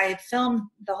back. I had filmed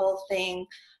the whole thing.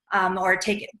 Or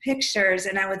take pictures,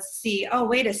 and I would see, oh,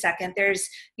 wait a second, there's,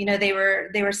 they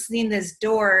were seeing this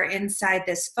door inside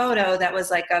this photo that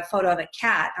was like a photo of a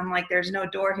cat. I'm like, there's no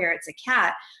door here, it's a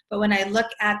cat. But when I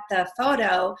look at the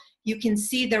photo, you can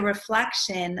see the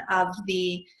reflection of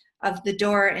the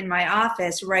door in my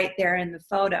office right there in the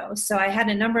photo. So I had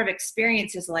a number of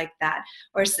experiences like that.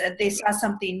 Or they saw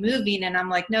something moving, and I'm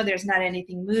like, no, there's not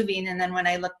anything moving. And then when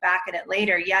I look back at it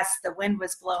later, yes, the wind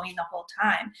was blowing the whole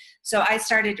time. So I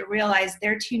started to realize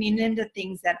they're tuning into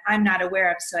things that I'm not aware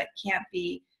of, so it can't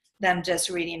be them just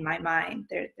reading my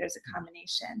mind. There's a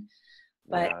combination.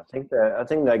 But yeah, I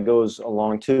think that goes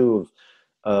along too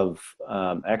of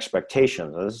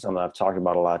expectations. This is something I've talked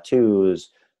about a lot too, is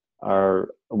and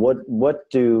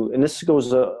this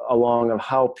goes along of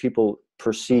how people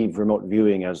perceive remote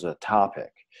viewing as a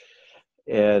topic,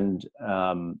 and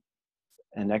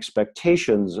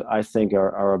expectations, I think,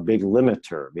 are a big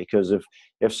limiter, because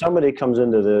if somebody comes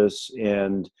into this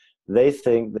and they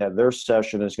think that their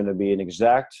session is going to be an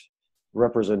exact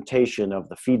representation of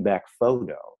the feedback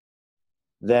photo,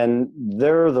 then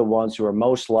they're the ones who are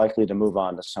most likely to move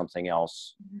on to something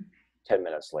else 10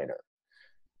 minutes later.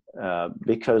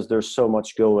 Because there's so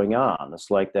much going on. It's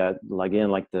like that, again,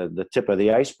 like the tip of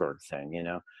the iceberg thing,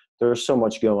 there's so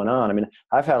much going on. I mean,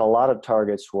 I've had a lot of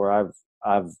targets where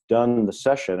I've done the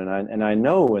session, and I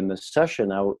know in the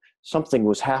session something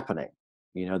was happening,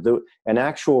 an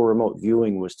actual remote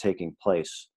viewing was taking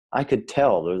place. I could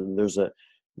tell there's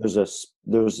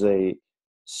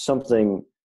something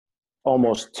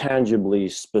almost tangibly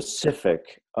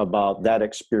specific about that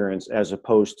experience, as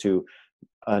opposed to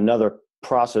another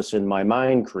process in my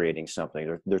mind creating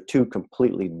something. They're two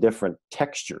completely different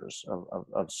textures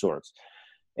of sorts.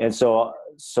 And so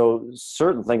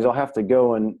certain things I'll have to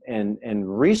go and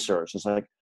research. It's like,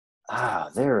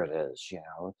 there it is,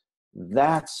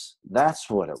 that's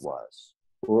what it was.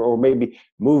 Or maybe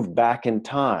move back in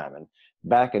time,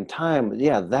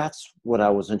 yeah, that's what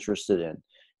I was interested in.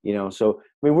 So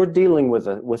I mean, we're dealing with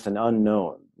an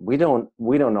unknown. We don't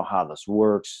know how this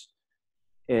works.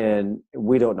 And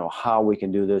we don't know how we can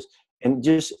do this. And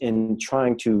just in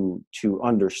trying to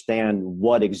understand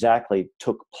what exactly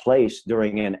took place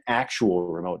during an actual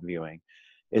remote viewing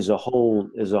is a whole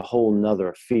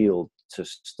nother field to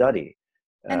study,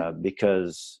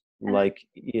 because like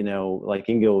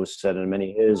Ingo said, and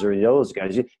many is, or those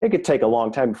guys, it could take a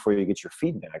long time before you get your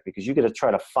feedback, because you got to try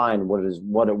to find what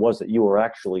it was that you were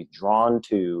actually drawn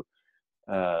to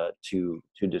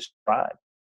describe.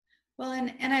 Well,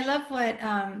 and I love what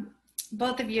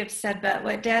both of you have said, but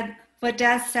what Dad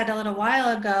said a little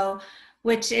while ago,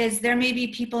 which is there may be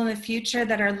people in the future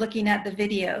that are looking at the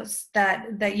videos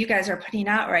that you guys are putting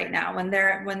out right now, when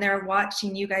they're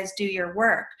watching you guys do your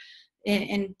work.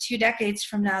 In 2 decades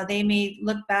from now, they may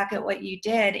look back at what you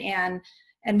did and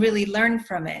really learn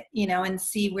from it, and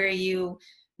see where you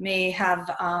may have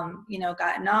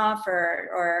gotten off,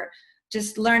 or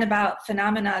just learn about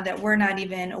phenomena that we're not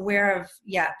even aware of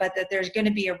yet, but that there's going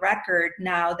to be a record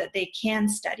now that they can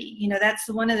study. That's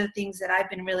one of the things that I've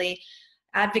been really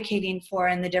advocating for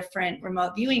in the different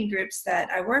remote viewing groups that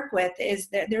I work with, is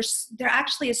that there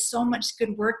actually is so much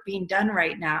good work being done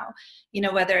right now.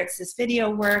 Whether it's this video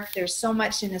work, there's so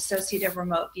much in associative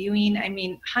remote viewing. I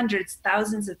mean, hundreds,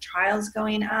 thousands of trials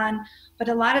going on, but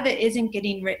a lot of it isn't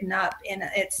getting written up, and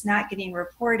it's not getting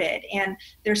reported. And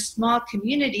there's small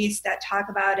communities that talk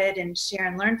about it and share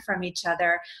and learn from each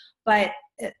other. But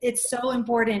it's so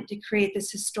important to create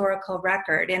this historical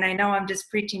record. And I know I'm just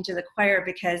preaching to the choir,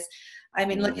 because I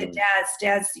mean, look at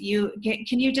Dad's,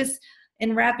 can you just,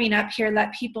 in wrapping up here,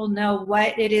 let people know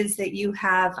what it is that you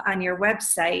have on your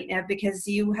website, because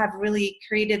you have really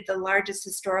created the largest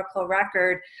historical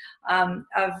record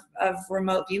of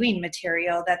remote viewing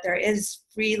material that there is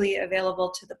freely available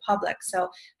to the public. So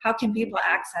how can people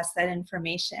access that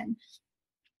information?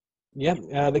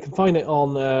 Yeah, they can find it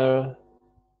on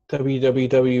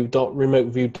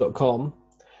www.remoteviewed.com,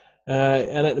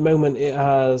 and at the moment it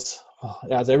has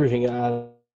everything. It has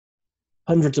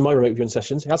hundreds of my remote viewing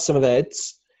sessions. It has some of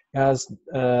Ed's. It has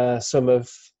some of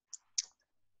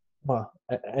well,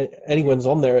 anyone's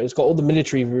on there. It's got all the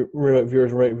military remote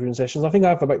viewing sessions. I think I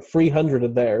have about 300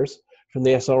 of theirs from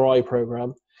the SRI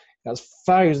program. That's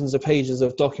thousands of pages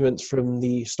of documents from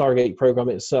the Stargate program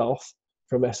itself,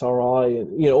 from SRI,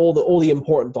 and all the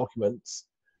important documents.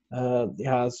 It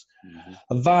has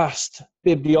a vast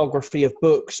bibliography of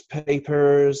books,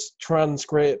 papers,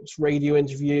 transcripts, radio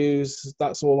interviews.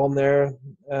 That's all on there.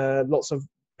 Lots of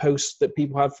posts that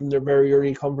people have from their very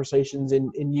early conversations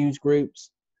in news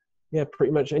groups. Yeah,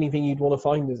 pretty much anything you'd want to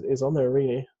find is on there,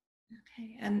 really.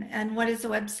 Okay, and what is the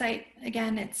website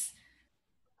again? It's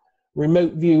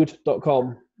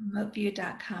remoteviewed.com.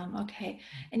 Remoteviewed.com. Okay.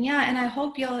 And I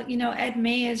hope Ed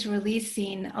May is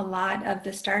releasing a lot of the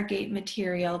Stargate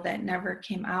material that never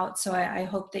came out. So I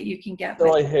hope that you can get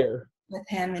with him.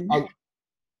 And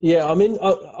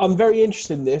I'm very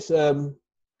interested in this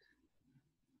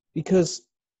because,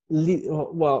 I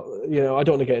don't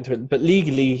want to get into it, but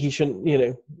legally he shouldn't,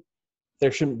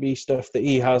 there shouldn't be stuff that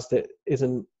he has that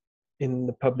isn't in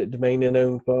the public domain and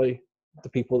owned by the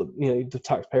people that, the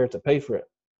taxpayers that pay for it.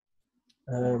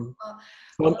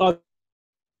 What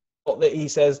that he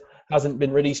says hasn't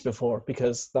been released before,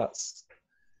 because that's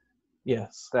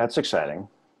exciting.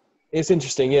 It's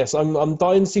interesting. Yes, I'm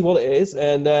dying to see what it is,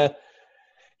 and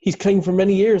he's claimed for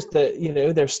many years that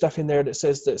there's stuff in there that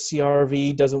says that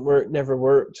CRV doesn't work, never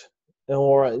worked,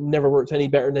 or never worked any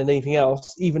better than anything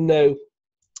else, even though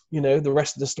the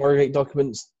rest of the Stargate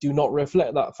documents do not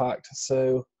reflect that fact.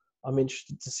 So I'm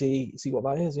interested to see what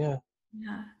that is. Yeah.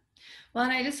 Well,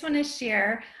 and I just want to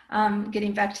share,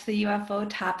 getting back to the UFO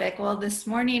topic. Well, this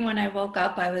morning when I woke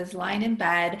up, I was lying in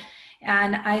bed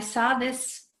and I saw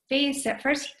this face. At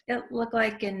first, it looked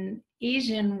like an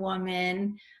Asian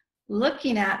woman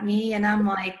looking at me, and I'm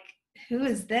like, who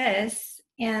is this?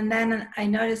 And then I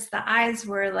noticed the eyes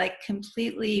were like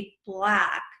completely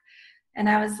black. And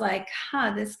I was like,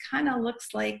 this kind of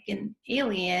looks like an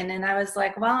alien. And I was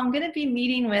like, well, I'm going to be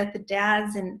meeting with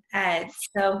Daz and Ed.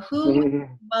 So who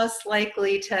most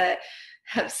likely to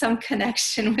have some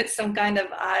connection with some kind of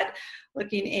odd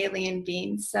looking alien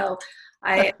being? So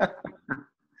I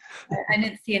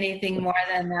didn't see anything more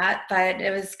than that, but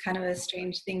it was kind of a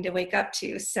strange thing to wake up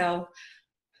to. So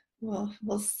we'll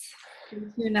stay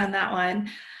tuned on that one.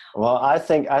 Well, I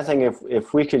think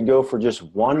if we could go for just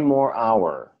one more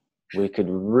hour, we could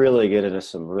really get into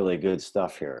some really good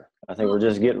stuff here. I think we're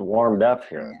just getting warmed up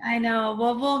here. I know.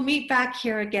 Well, we'll meet back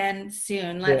here again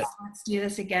soon. Let's do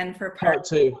this again for part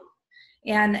 2.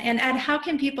 And Ed, how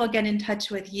can people get in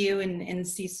touch with you and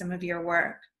see some of your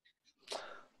work?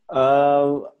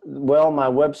 Well, my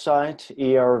website,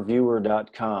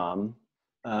 erviewer.com,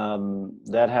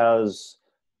 that has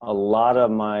a lot of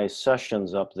my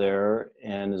sessions up there,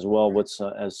 and as well with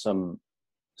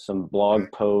some blog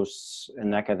posts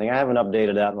and that kind of thing. I haven't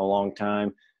updated that in a long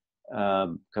time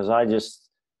because I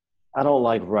don't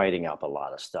like writing up a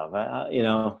lot of stuff.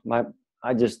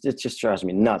 It just drives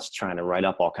me nuts trying to write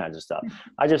up all kinds of stuff.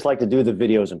 I just like to do the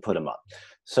videos and put them up.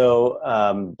 So,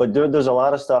 but there's a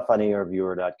lot of stuff on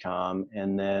erviewer.com,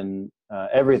 and then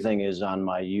everything is on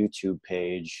my YouTube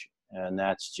page, and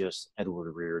that's just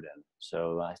Edward Riordan.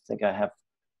 So I think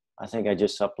I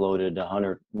just uploaded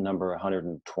number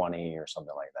 120 or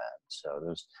something like that. So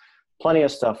there's plenty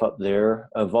of stuff up there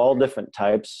of all different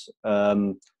types.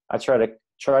 I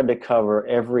tried to cover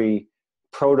every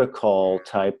protocol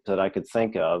type that I could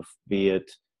think of, be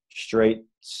it straight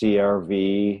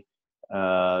CRV,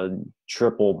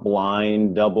 triple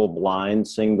blind, double blind,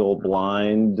 single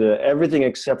blind, everything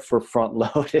except for front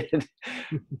loaded.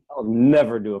 I'll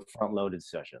never do a front loaded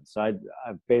session. So I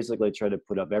basically try to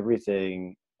put up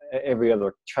everything, every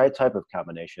other type of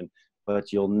combination,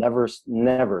 but you'll never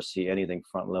see anything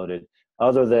front loaded,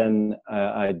 other than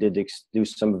I did do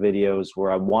some videos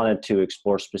where I wanted to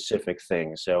explore specific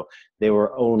things. So they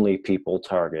were only people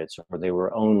targets, or they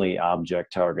were only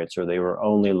object targets, or they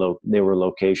were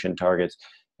location targets.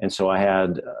 And so I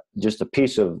had just a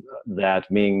piece of that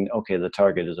being, okay, the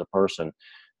target is a person,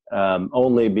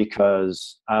 only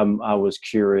because I was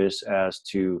curious as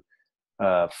to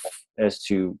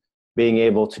being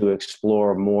able to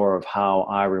explore more of how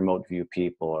I remote view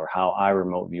people, or how I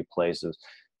remote view places.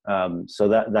 So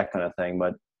that kind of thing,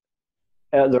 but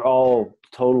they're all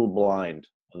total blind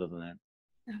other than that.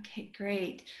 Okay,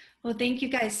 great. Well, thank you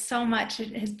guys so much.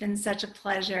 It has been such a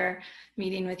pleasure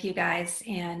meeting with you guys,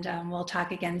 and we'll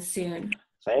talk again soon.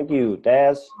 Thank you,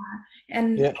 Daz.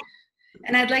 And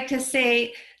I'd like to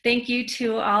say thank you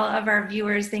to all of our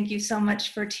viewers. Thank you so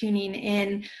much for tuning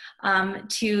in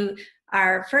to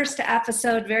our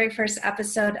very first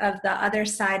episode of The Other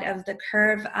Side of the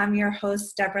Curve. I'm your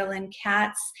host, Debra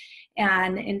Katz,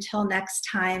 And until next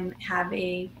time, have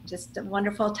just a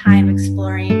wonderful time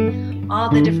exploring all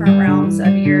the different realms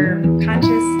of your conscious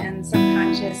and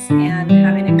subconscious, and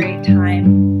having a great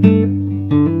time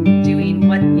doing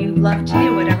what you love to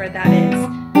do, whatever that is.